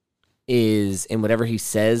 And whatever he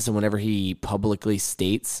says and whatever he publicly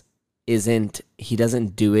states he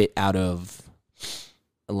doesn't do it out of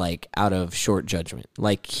short judgment.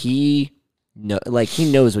 Like he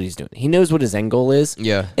knows what he's doing. He knows what his end goal is.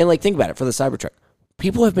 Yeah. And like, think about it for the Cybertruck.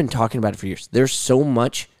 People have been talking about it for years. There's so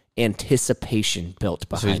much anticipation built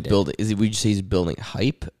behind it. Would you say he's building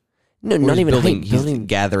hype? No, not even hype. He's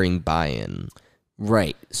gathering buy-in.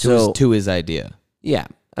 Right. To his idea. Yeah.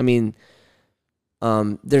 I mean,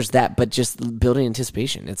 there's that, but just building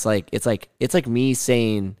anticipation. It's like me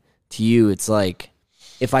saying to you, it's like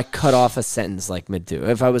if I cut off a sentence like mid through.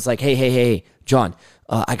 If I was like, hey, John,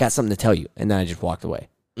 I got something to tell you, and then I just walked away.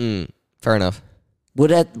 Fair enough.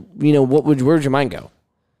 Where'd your mind go?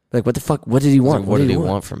 Like, what the fuck? What did he want? What did he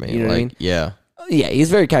want from me? You know what I mean? Yeah. Yeah,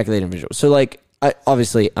 he's very calculated individual. So like, I'm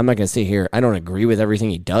not gonna sit here. I don't agree with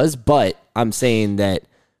everything he does, but I'm saying that.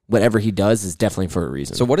 Whatever he does is definitely for a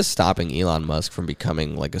reason. So what is stopping Elon Musk from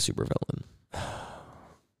becoming like a supervillain?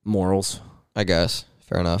 Morals, I guess.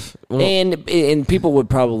 Fair enough. Well, and people would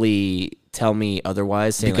probably tell me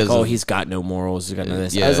otherwise, saying like, "Oh, he's got no morals. He's got no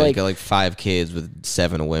this." Yeah, I was like, got like 5 kids with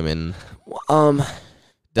 7 women. Don't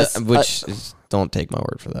take my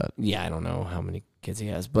word for that. Yeah, I don't know how many kids he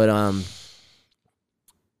has, but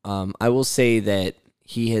I will say that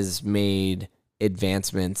he has made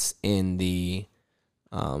advancements in the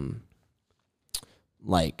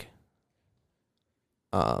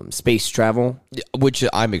space travel, which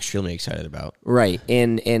I'm extremely excited about. Right,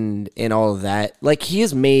 and all of that. Like, he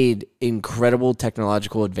has made incredible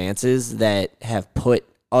technological advances that have put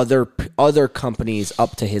other companies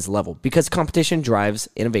up to his level, because competition drives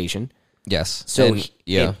innovation. Yes. So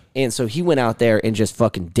and so he went out there and just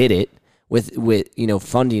fucking did it with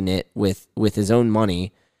funding it with his own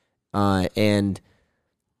money, and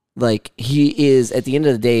like, he is, at the end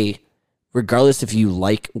of the day, regardless if you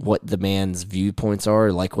like what the man's viewpoints are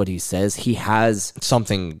or like what he says, he has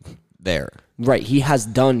something there. Right. He has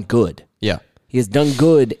done good. Yeah. He has done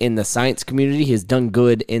good in the science community. He has done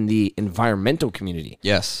good in the environmental community.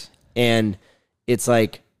 Yes. And it's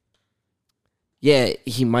like, yeah,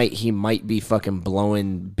 he might be fucking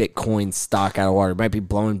blowing Bitcoin stock out of water. Might be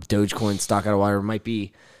blowing Dogecoin stock out of water. Might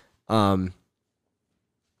be,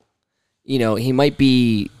 he might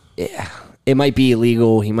be... It might be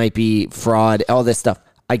illegal. He might be fraud. All this stuff.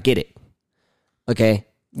 I get it. Okay.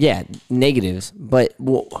 Yeah. Negatives. But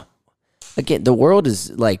again, the world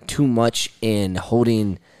is like too much in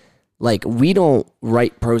holding. Like, we don't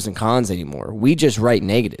write pros and cons anymore. We just write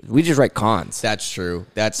negative. We just write cons. That's true.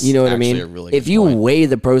 That's You know what I actually mean? a really If good you point. weigh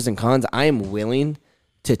the pros and cons, I am willing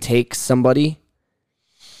to take somebody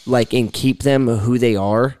like and keep them who they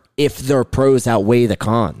are if their pros outweigh the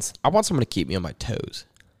cons. I want someone to keep me on my toes.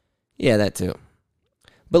 Yeah, that too.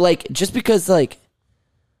 But like, just because like,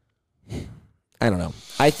 I don't know.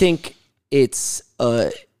 I think it's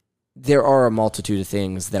there are a multitude of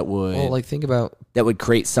things that would Well, like think about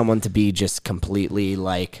create someone to be just completely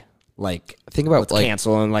like think about let's like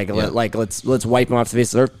cancel and let's wipe them off the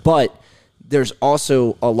face of the earth. But there's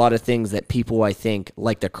also a lot of things that people, I think,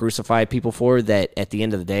 like to crucify people for, that at the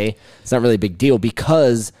end of the day, it's not really a big deal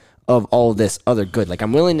because of all this other good. Like,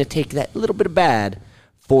 I'm willing to take that little bit of bad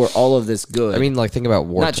for all of this good. I mean, like think about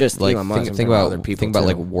war. Not just like Elon Musk, think but about other people think about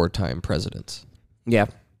like too. wartime presidents, yeah.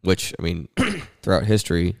 which I mean, throughout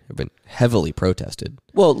history have been heavily protested.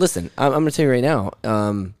 Well, listen, I'm going to tell you right now,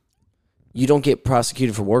 you don't get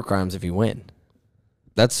prosecuted for war crimes if you win.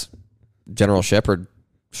 That's General Shepard,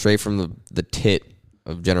 straight from the tit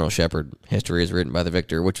of General Shepard. History is written by the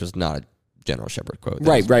victor, which was not a General Shepard quote. That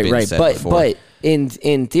Right. has been said before. But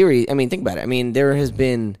in theory, I mean, think about it. I mean, there has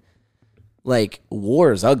been like,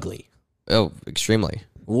 war is ugly. Oh, extremely.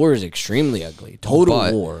 War is extremely ugly. Total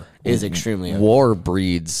But war is extremely ugly. War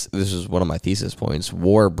breeds. This is one of my thesis points.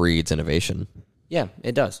 War breeds innovation. Yeah,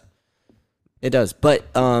 it does. It does. But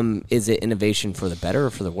is it innovation for the better or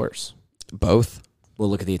for the worse? Both. Well,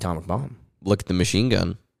 look at the atomic bomb. Look at the machine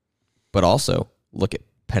gun, but also look at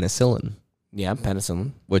penicillin, Yeah,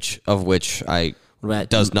 penicillin. which I What about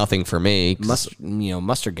does nothing for me. 'Cause,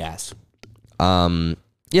 mustard gas?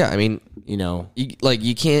 yeah, I mean, You know,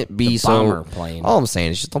 you can't be so. bomber plane. All I'm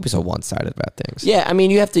saying is just don't be so one-sided about things. yeah. I mean,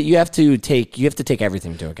 you have to take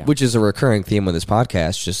everything into account. Which is a recurring theme with this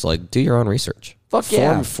podcast. Just like do your own research. Fuck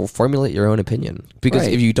yeah. Formulate your own opinion. Because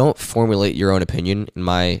Right. if you don't formulate your own opinion, in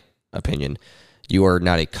my opinion, you are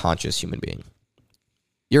not a conscious human being.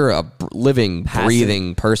 You're a living, Passive.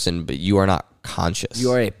 breathing person, but you are not conscious.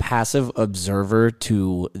 You are a passive observer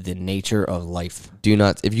to the nature of life. Do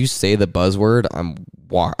not. If you say the buzzword, I'm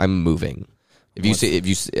moving. I'm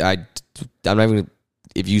not even.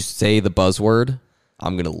 If you say the buzzword,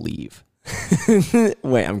 I'm gonna leave.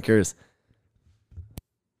 Wait, I'm curious.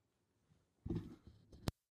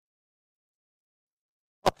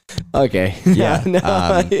 Okay. Yeah.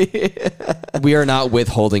 No. We are not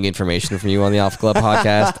withholding information from you on the Alpha Club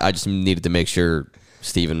podcast. I just needed to make sure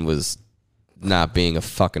Steven was not being a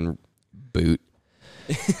fucking boot.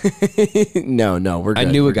 no, we're good.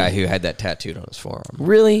 I knew We're a guy who had that tattooed on his forearm.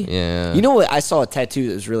 Really? Yeah. You know what? I saw a tattoo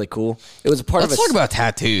that was really cool. It was a part Let's of a. talk about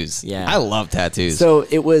tattoos. Yeah. I love tattoos. So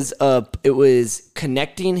it was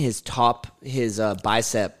connecting his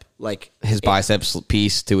bicep, like his biceps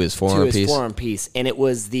piece to his to forearm his piece. forearm piece, and it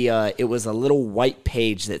was a little white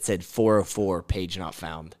page that said 404, page not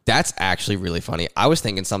found. That's actually really funny. I was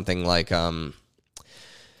thinking something like,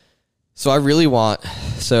 so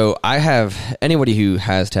I have, anybody who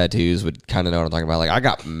has tattoos would kind of know what I'm talking about. Like, I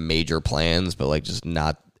got major plans, but like just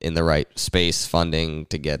not in the right space funding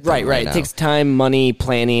to get them Right. now. It takes time, money,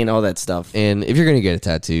 planning, all that stuff. And if you're going to get a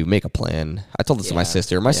tattoo, make a plan. I told this to my Yeah,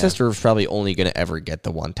 sister. My sister is probably only going to ever get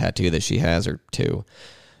the one tattoo that she has or two.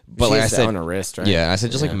 But She like I has that said, on her wrist, right? yeah, I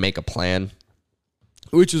said just like make a plan,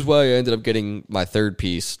 which is why I ended up getting my third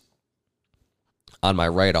piece on my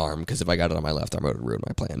right arm, because if I got it on my left arm, it would ruin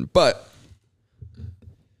my plan. But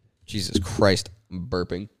Jesus Christ, I'm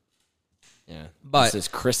burping. Yeah. But- this is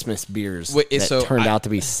Christmas beers Wait, that so turned out to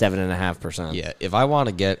be 7.5%. Yeah, if I want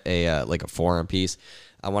to get a like a forearm piece,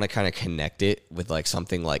 I want to kind of connect it with like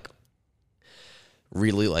something like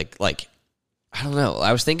really like I don't know.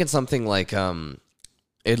 I was thinking something like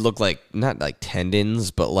it looked like not like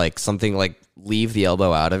tendons, but like something like leave the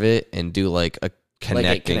elbow out of it and do like a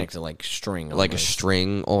connecting, Like like string. like a almost.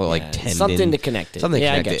 string or like Yeah, tendon, something to connect it. Something to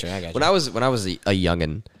Yeah, I connect get it. you, I get When I was a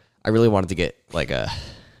youngin', I really wanted to get like a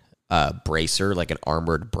bracer, like an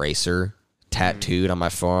armored bracer, tattooed on my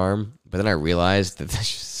forearm. But then I realized that that's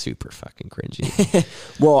just super fucking cringy.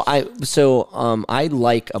 Well, I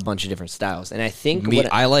like a bunch of different styles, and I think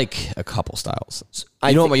I like a couple styles.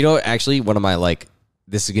 I You know, actually, one of my like,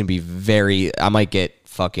 this is gonna be I might get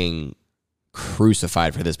fucking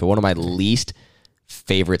crucified for this, but one of my least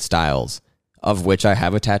favorite styles, of which I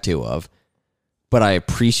have a tattoo of, but I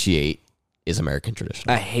appreciate, is American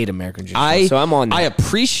traditional. I hate American traditional, so I'm on that. I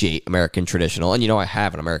appreciate American traditional, and I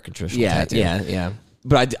have an American traditional tattoo. yeah.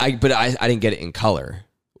 But I didn't get it in color,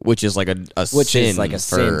 which is like a Which sin is like a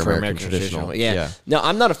sin for American traditional. Yeah. No,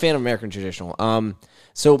 I'm not a fan of American traditional.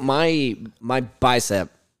 So my bicep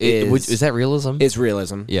Is that realism? Is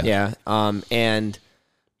realism. Yeah. Yeah. And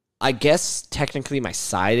I guess technically my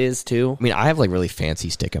side is too. I mean, I have like really fancy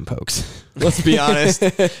stick and pokes. Let's be honest.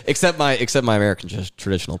 except my American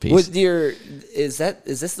traditional piece. With your is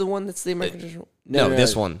this the one that's the American traditional? No,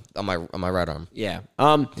 this one on my right arm. Yeah.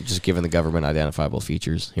 Just given the government identifiable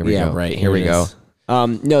features. Here we yeah, go. right. Here we it go. is.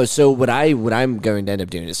 No, so what I'm going to end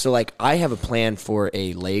up doing is so like I have a plan for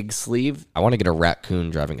a leg sleeve. I want to get a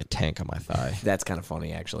raccoon driving a tank on my thigh. That's kind of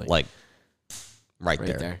funny actually. Like right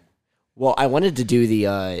there. Well, I wanted to do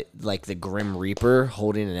the like the Grim Reaper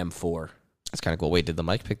holding an M4. That's kind of cool. Wait, did the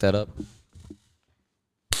mic pick that up?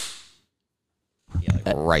 Yeah,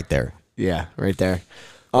 like right there. Yeah, right there.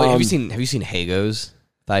 Wait, have you seen Hago's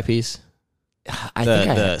thigh piece? I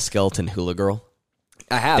think the skeleton hula girl.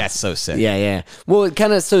 I have. That's so sick. Yeah. Well, it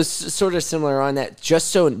kind of sort of similar on that.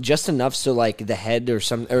 Just enough so like the head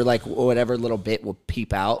or like whatever little bit will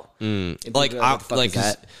peep out. Like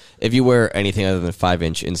if you wear anything other than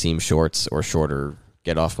 5-inch inseam shorts or shorter,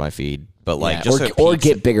 get off my feed. But like yeah. just so or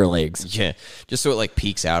get bigger legs. Yeah, just so it like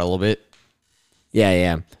peeks out a little bit.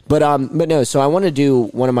 Yeah. But no. So I want to do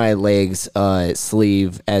one of my legs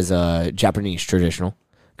sleeve as a Japanese traditional.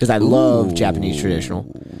 Because I love Japanese traditional,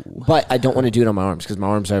 but I don't want to do it on my arms because my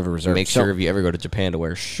arms have a reserve. Make sure if you ever go to Japan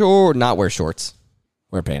to not wear shorts,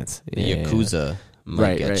 wear pants. Yakuza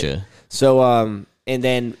might get you. So and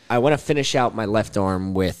then I want to finish out my left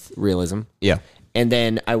arm with realism. Yeah, and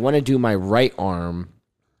then I want to do my right arm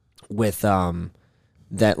with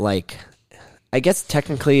that like I guess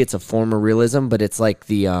technically it's a form of realism, but it's like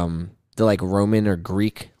the like Roman or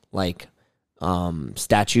Greek like.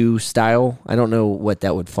 Statue style. I don't know what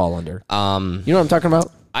that would fall under. You know what I'm talking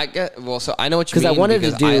about? So I know what you mean. Because I wanted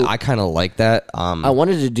to do. I kind of like that. I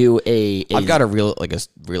wanted to do I've got a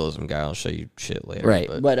realism guy. I'll show you shit later. Right,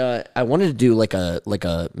 but I wanted to do like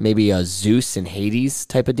a maybe a Zeus and Hades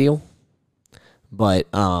type of deal. But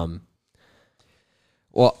well,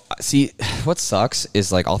 see, what sucks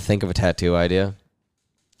is like I'll think of a tattoo idea,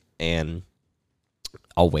 and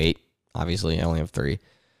I'll wait. Obviously, I only have 3.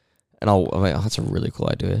 And I'm like, oh, that's a really cool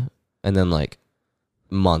idea. And then, like,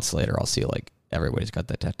 months later, I'll see, like, everybody's got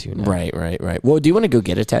that tattoo now. Right. Well, do you want to go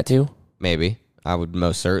get a tattoo? Maybe. I would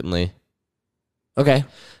most certainly. Okay.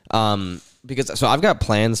 Because, so I've got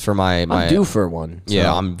plans for my I'm due for one. So.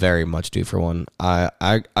 Yeah, I'm very much due for one.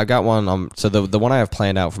 I got one. So the one I have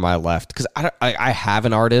planned out for my left, because I have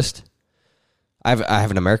an artist. I have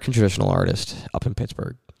an American traditional artist up in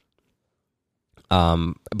Pittsburgh.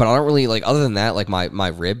 But I don't really like other than that, like my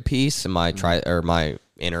rib piece and my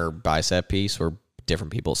inner bicep piece were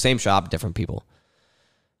different people. Same shop, different people.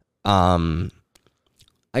 I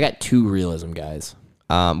got 2 realism guys.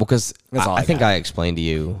 Because I think got. I explained to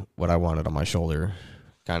you what I wanted on my shoulder,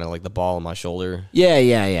 kind of like the ball on my shoulder.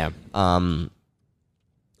 Yeah.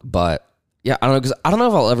 But yeah, I don't know because I don't know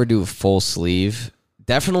if I'll ever do a full sleeve.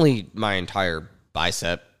 Definitely my entire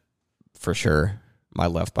bicep, for sure. My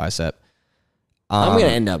left bicep. I'm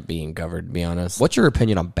gonna end up being covered, to be honest. What's your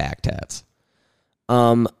opinion on back tats?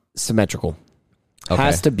 Symmetrical. Okay.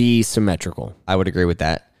 Has to be symmetrical. I would agree with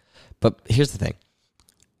that. But here's the thing.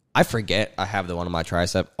 I forget I have the one on my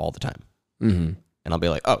tricep all the time. Mm-hmm. And I'll be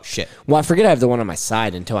like, oh, shit. Well, I forget I have the one on my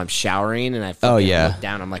side until I'm showering and I look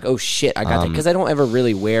down. I'm like, oh, shit, I got that. Because I don't ever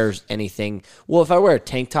really wear anything. Well, if I wear a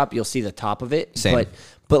tank top, you'll see the top of it. Same.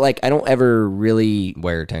 But like, I don't ever really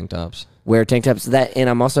wear tank tops. And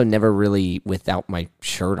I'm also never really without my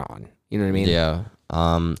shirt on. You know what I mean? Yeah.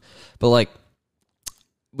 But like,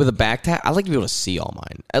 with a back tat, I like to be able to see all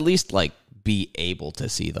mine. At least, like, be able to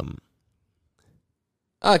see them.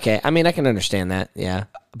 Okay, I mean, I can understand that, yeah.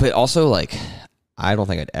 But also, like, I don't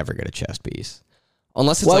think I'd ever get a chest piece.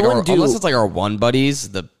 Unless it's like our one buddies,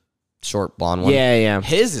 the short blonde one. Yeah.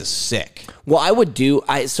 His is sick. Well, I wouldn't do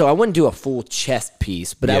a full chest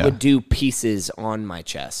piece, but I would do pieces on my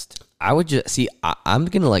chest. I would just, see, I'm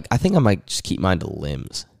going to, I think I might just keep mine to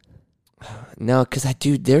limbs. No, because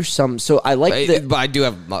there's some, so I like but I do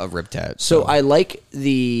have a rib tat. So I like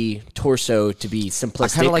the torso to be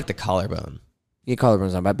simplistic. I kind of like the collarbone. Yeah,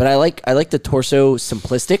 collarbone's not bad, but I like the torso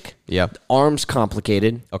simplistic. Yeah. Arms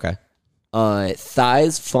complicated. Okay.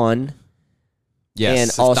 Thighs fun. Yes.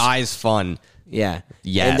 And also, thighs fun. Yeah.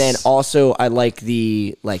 Yes. And then also I like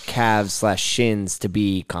the calves / shins to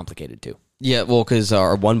be complicated too. Yeah, well, because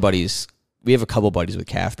our one buddies, we have a couple buddies with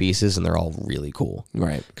calf pieces, and they're all really cool.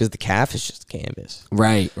 Right. Because the calf is just canvas.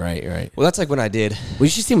 Right. Well, that's like when I did. Well, you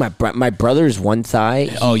should see my brother's one thigh.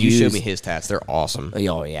 You showed me his tats. They're awesome.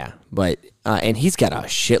 Oh, yeah. But, and he's got a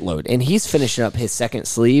shitload. And he's finishing up his second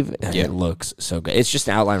sleeve, and it looks so good. It's just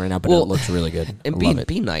an outline right now, but it looks really good. And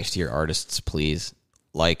be nice to your artists, please.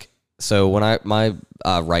 Like, So when my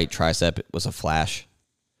right tricep was a flash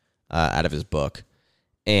out of his book,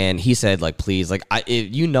 and he said like, please, like I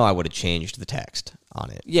would have changed the text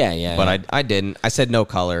on it. Yeah. But I didn't. I said no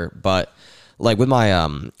color, but like with my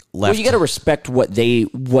left. Well, you got to respect what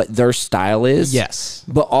their style is. Yes.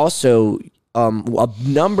 But also, a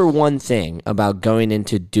number one thing about going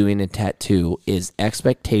into doing a tattoo is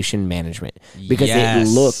expectation management, because Yes.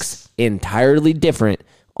 it looks entirely different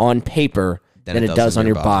on paper than it does on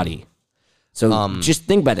your body. So just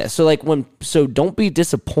think about it. So don't be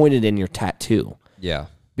disappointed in your tattoo Yeah.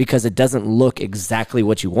 because it doesn't look exactly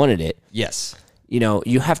what you wanted it. Yes. You know,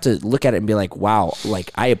 you have to look at it and be like, wow,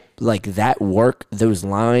 like I like that work, those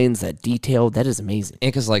lines, that detail, that is amazing.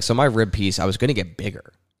 And because like, so my rib piece, I was going to get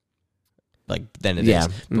bigger, like than it is. Yeah.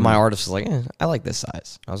 But my artist was like, I like this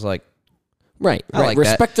size. I was like, Right. I like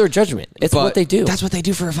Respect their judgment. It's but what they do. That's what they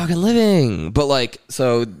do for a fucking living. But like,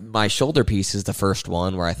 so my shoulder piece is the first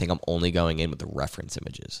one where I think I'm only going in with the reference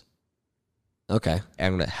images. Okay. And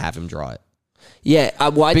I'm going to have him draw it. Yeah.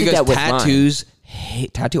 Well, I did Because that with mine.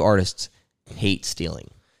 tattoo artists hate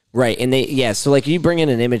stealing. Right. And so like you bring in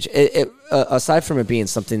an image, aside from it being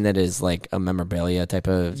something that is like a memorabilia type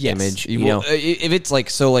of image, you know, if it's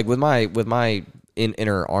like, so like with my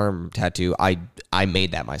inner arm tattoo, I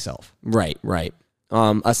made that myself. Right.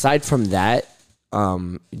 Aside from that,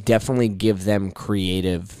 definitely give them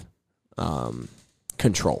creative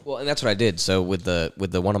control. Well, and that's what I did. So with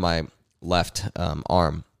the one of my left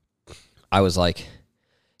arm, I was like,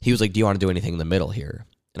 he was like, do you want to do anything in the middle here?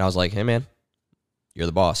 And I was like, hey man, you're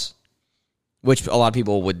the boss. Which a lot of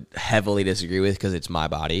people would heavily disagree with because it's my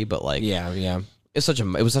body, but like, Yeah. it was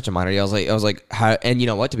such a minor deal. I was like, how? And you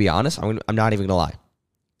know what? To be honest, I'm not even gonna lie.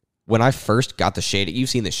 When I first got the shading, you've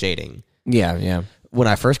seen the shading. Yeah. When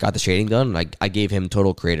I first got the shading done, I gave him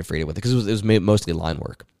total creative freedom with it because it was mostly line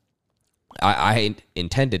work. I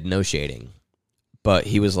intended no shading, but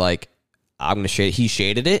he was like, I'm gonna shade. He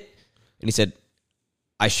shaded it, and he said,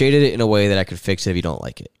 I shaded it in a way that I could fix it if you don't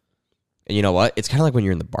like it. And you know what? It's kind of like when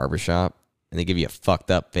you're in the barbershop and they give you a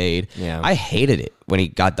fucked up fade. Yeah. I hated it when he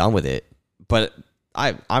got done with it, but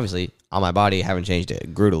I obviously on my body haven't changed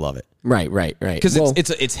it. Grew to love it. Right. Because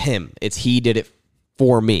it's him. He did it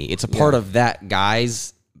for me. It's a part of that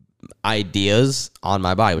guy's ideas on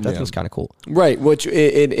my body, which I think is kind of cool. Right, which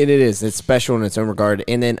it is. It's special in its own regard.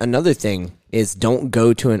 And then another thing is don't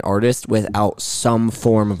go to an artist without some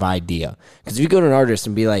form of idea. Because if you go to an artist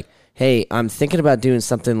and be like, hey, I'm thinking about doing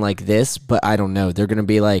something like this, but I don't know. They're going to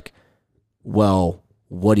be like, well,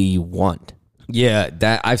 what do you want? Yeah,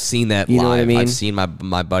 that I've seen that You live. know what I mean? I've seen my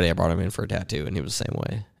buddy. I brought him in for a tattoo, and he was the same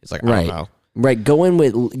way. He's like, I Right. don't know. Right. Go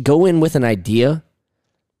in with an idea,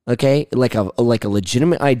 okay? Like a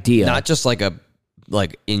legitimate idea. Not just like a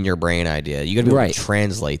in your brain idea. You got to be able Right. to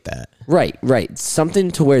translate that. Right. Something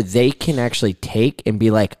to where they can actually take and be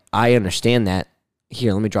like, I understand that.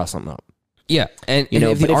 Here, let me draw something up. Yeah, and You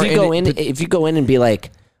know, if but if you go in and be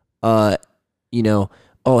like, you know,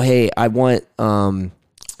 oh hey, I want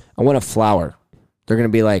a flower. They're gonna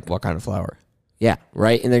be like, what kind of flower? yeah,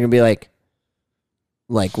 right, and they're gonna be like,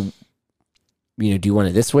 you know, do you want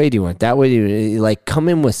it this way? Do you want it that way? Do you, like, come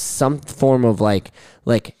in with some form of like,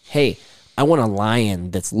 hey, I want a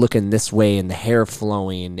lion that's looking this way and the hair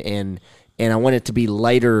flowing, and I want it to be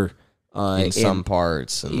lighter. In some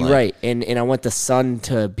parts, and Right, and I want the sun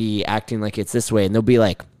to be acting like it's this way, and they'll be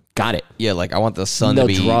like, got it. Yeah, like I want the sun to They'll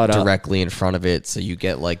be draw it up. directly in front of it, so you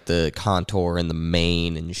get like the contour and the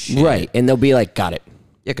mane and shit. Right, and they'll be like, got it.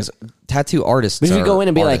 Yeah, because tattoo artists. But if you are go in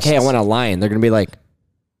and be like, hey, I artists. want a lion, they're going to be like,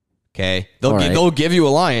 Okay, All right. they'll give you a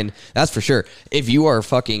lion. That's for sure. If you are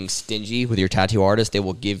fucking stingy with your tattoo artist, they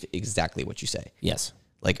will give exactly what you say. yes.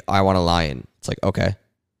 Like, I want a lion. It's like, okay.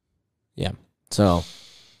 Yeah. So,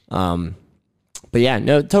 but yeah,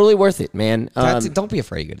 no, totally worth it, man. Don't be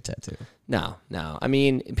afraid to get a tattoo. No. I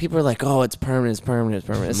mean, people are like, oh, it's permanent.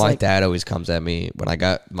 It's My like, dad always comes at me when I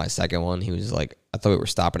got my second one. He was like, I thought we were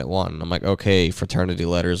stopping at one. And I'm like, okay, fraternity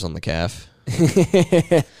letters on the calf.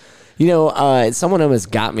 you know, someone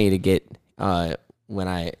almost got me to get when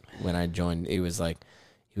I joined. He was like,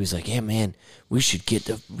 yeah, man, we should get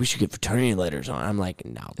fraternity letters on. I'm like,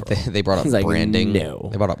 no, bro. They brought I up was like, branding. no.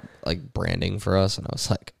 They brought up like branding for us, and I was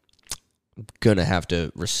like, I'm gonna have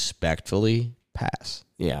to respectfully pass.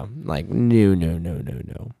 Yeah, like no.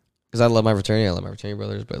 Because I love my fraternity, I love my fraternity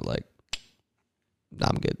brothers, but like,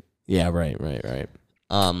 I'm good. Yeah, right.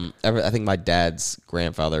 I think my dad's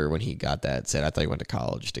grandfather, when he got that, said, I thought he went to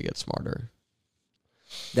college to get smarter.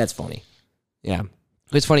 That's funny. Yeah.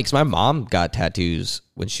 It's funny because my mom got tattoos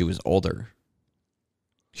when she was older.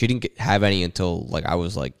 She didn't have any until like I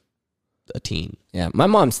was like a teen. Yeah, my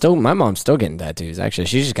mom's still getting tattoos. Actually,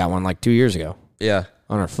 she just got one like 2 years ago Yeah.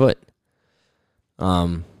 on her foot.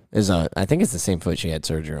 I think it's the same foot she had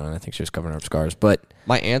surgery on. I think she was covering up scars. But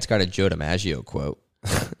My aunt's got a Joe DiMaggio quote.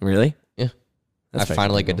 really, Yeah. That's I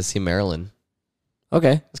finally get to see Marilyn.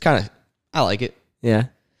 okay. It's kind of, I like it. Yeah,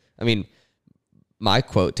 I mean, my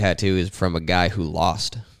quote tattoo is from a guy who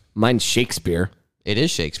lost. mine's Shakespeare. It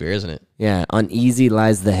is Shakespeare, isn't it? Yeah, uneasy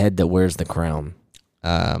lies the head that wears the crown.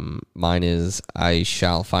 Mine is I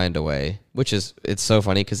shall find a way, which is, it's so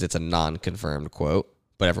funny because it's a non-confirmed quote,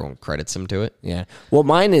 but everyone credits him to it. Yeah. Well,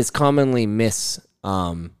 mine is commonly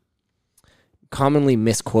misquoted.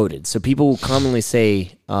 So people will commonly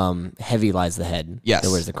say, "Heavy lies the head Yes.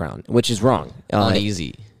 that wears the crown," which is wrong.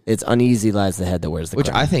 Uneasy. It's uneasy lies the head that wears the Which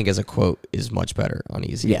crown. I think as a quote is much better,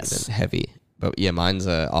 uneasy Yes. than heavy. But yeah, mine's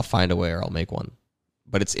I'll find a way or I'll make one.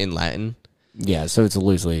 But it's in Latin. Yeah, so it's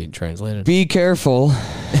loosely translated. Be careful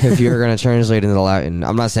if you're going to translate into Latin.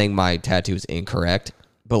 I'm not saying my tattoo is incorrect,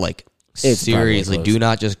 but like It's seriously, probably close. do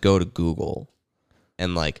not just go to Google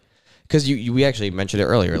and like, because we actually mentioned it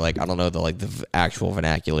earlier. Like I don't know the actual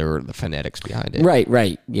vernacular or the phonetics behind it.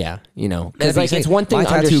 Right. Yeah, because like it's one thing. My to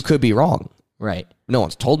tattoo could be wrong. right. No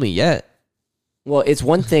one's told me yet. Well, it's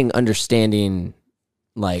one thing understanding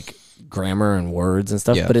like grammar and words and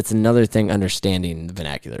stuff, Yeah. but it's another thing understanding the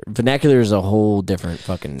vernacular. Vernacular is a whole different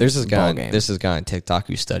fucking. There's this guy. ballgame. There's this guy on TikTok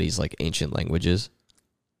who studies like ancient languages,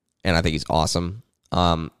 and I think he's awesome.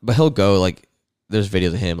 But he'll go like there's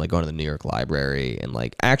videos of him like going to the New York Library and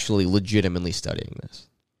like actually legitimately studying this,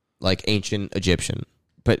 like ancient Egyptian.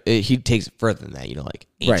 But he takes it further than that, like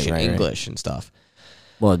ancient right. English and stuff.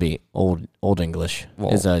 Well, it'd be old English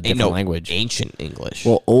is a different language. Ancient English.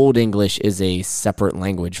 Well, Old English is a separate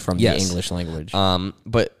language from Yes. the English language.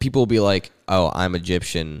 But people will be like, "Oh, I'm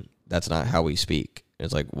Egyptian. That's not how we speak."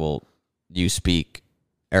 It's like, well, you speak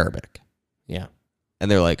Arabic, Yeah.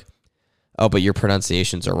 and they're like, "Oh, but your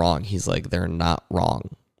pronunciations are wrong." He's like, "They're not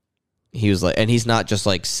wrong." He was like, and he's not just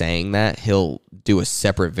like saying that. He'll do a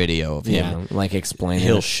separate video of him. Yeah, like explaining.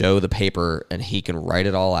 He'll it. show the paper, and he can write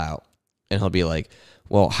it all out, and he'll be like,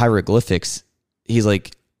 well, hieroglyphics, he's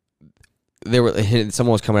like,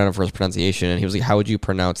 someone was coming at him for his pronunciation, and he was like, how would you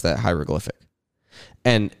pronounce that hieroglyphic?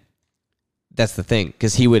 And that's the thing,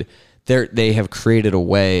 because they have created a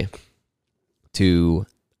way to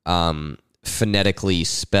phonetically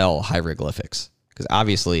spell hieroglyphics, because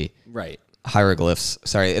obviously Right. hieroglyphs,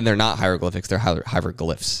 and they're not hieroglyphics, they're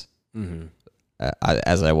hieroglyphs,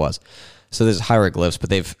 as I was. So there's hieroglyphs, but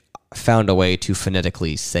they've found a way to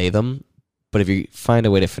phonetically say them. But if you find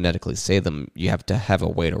a way to phonetically say them, you have to have a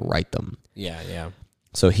way to write them. Yeah.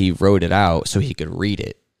 So he wrote it out so he could read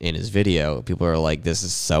it in his video. People are like, this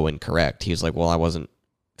is so incorrect. He was like, well, I wasn't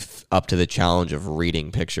up to the challenge of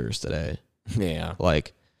reading pictures today. Yeah.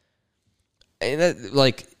 Like,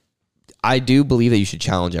 I do believe that you should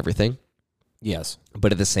challenge everything. Yes.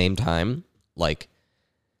 But at the same time, like,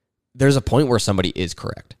 there's a point where somebody is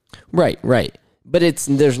correct. Right. But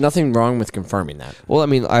there's nothing wrong with confirming that. Well, I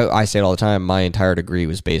mean, I say it all the time. My entire degree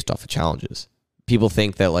was based off of challenges. People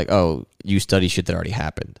think that, like, oh, you study shit that already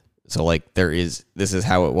happened. So, like, this is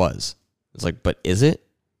how it was. It's like, but is it?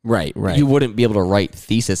 Right. You wouldn't be able to write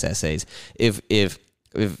thesis essays if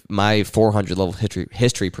my 400 level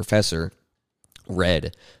history professor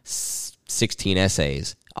read 16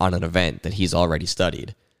 essays on an event that he's already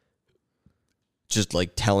studied, just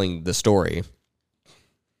like telling the story,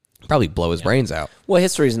 probably blow his brains out. Well,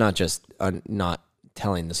 history is not just not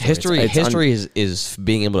telling the story. History is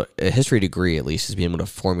being able to, a history degree at least is being able to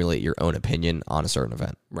formulate your own opinion on a certain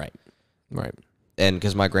event. Right. And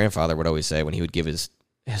because my grandfather would always say when he would give his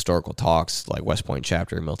historical talks, like West Point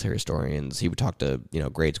chapter, military historians, he would talk to,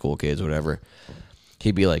 grade school kids, whatever.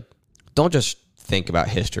 He'd be like, don't just think about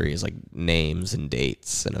history as like names and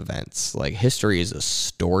dates and events. Like, history is a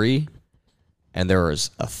story, and there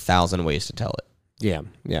is 1,000 ways to tell it.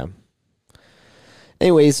 Yeah.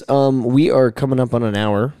 Anyways, we are coming up on an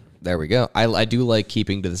hour. There we go. I do like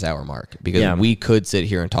keeping to this hour mark because we could sit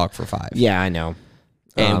here and talk for 5. Yeah, I know.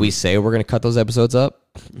 And we say we're going to cut those episodes up,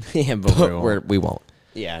 Yeah, but we won't.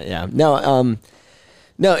 Yeah. No,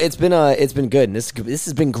 it's been good. And this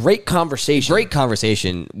has been great conversation. Great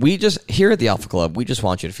conversation. We just, here at the Alpha Club, we just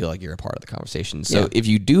want you to feel like you're a part of the conversation. So Yeah. if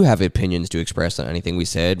you do have opinions to express on anything we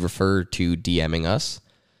said, refer to DMing us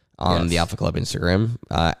on the Alpha Club Instagram,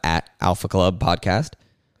 at Alpha Club Podcast.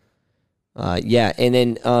 Yeah, and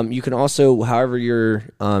then you can also, however you're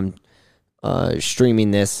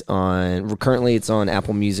streaming this on, currently it's on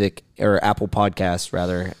Apple Music, or Apple Podcasts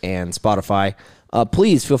rather, and Spotify.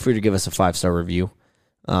 Please feel free to give us a 5-star review.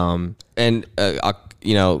 And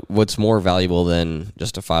what's more valuable than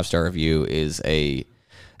just a 5-star review is a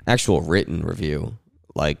actual written review.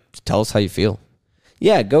 Like, tell us how you feel.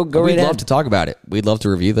 Yeah, go right We'd ahead. love to talk about it. We'd love to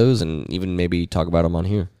review those and even maybe talk about them on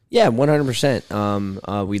here. Yeah,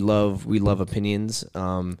 100%. We love opinions.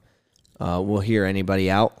 We'll hear anybody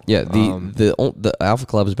out. Yeah, the Alpha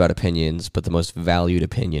Club is about opinions, but the most valued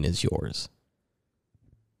opinion is yours.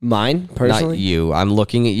 Mine, personally? Not you. I'm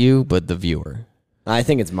looking at you, but the viewer. I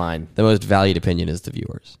think it's mine. The most valued opinion is the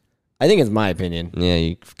viewers. I think it's my opinion. Yeah,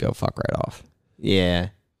 you go fuck right off. Yeah.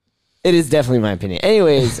 It is definitely my opinion.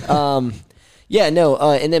 Anyways, yeah, no,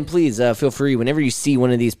 and then please feel free whenever you see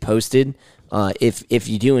one of these posted, if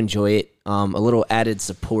you do enjoy it, a little added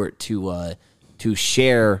support to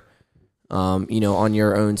share, on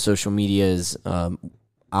your own social medias,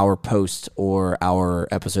 our posts or our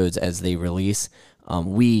episodes as they release.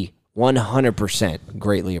 We 100%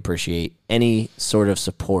 greatly appreciate any sort of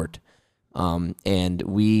support, and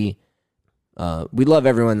we love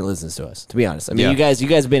everyone that listens to us. To be honest, I mean, Yeah. you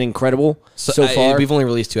guys have been incredible so far. We've only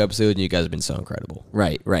released 2 episodes, and you guys have been so incredible.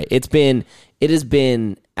 Right. It has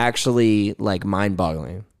been actually like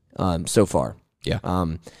mind-boggling so far. Yeah.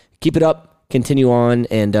 Keep it up, continue on,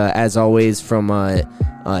 and as always, from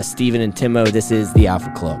Steven and Timo, this is the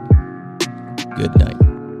Alpha Club. Good night.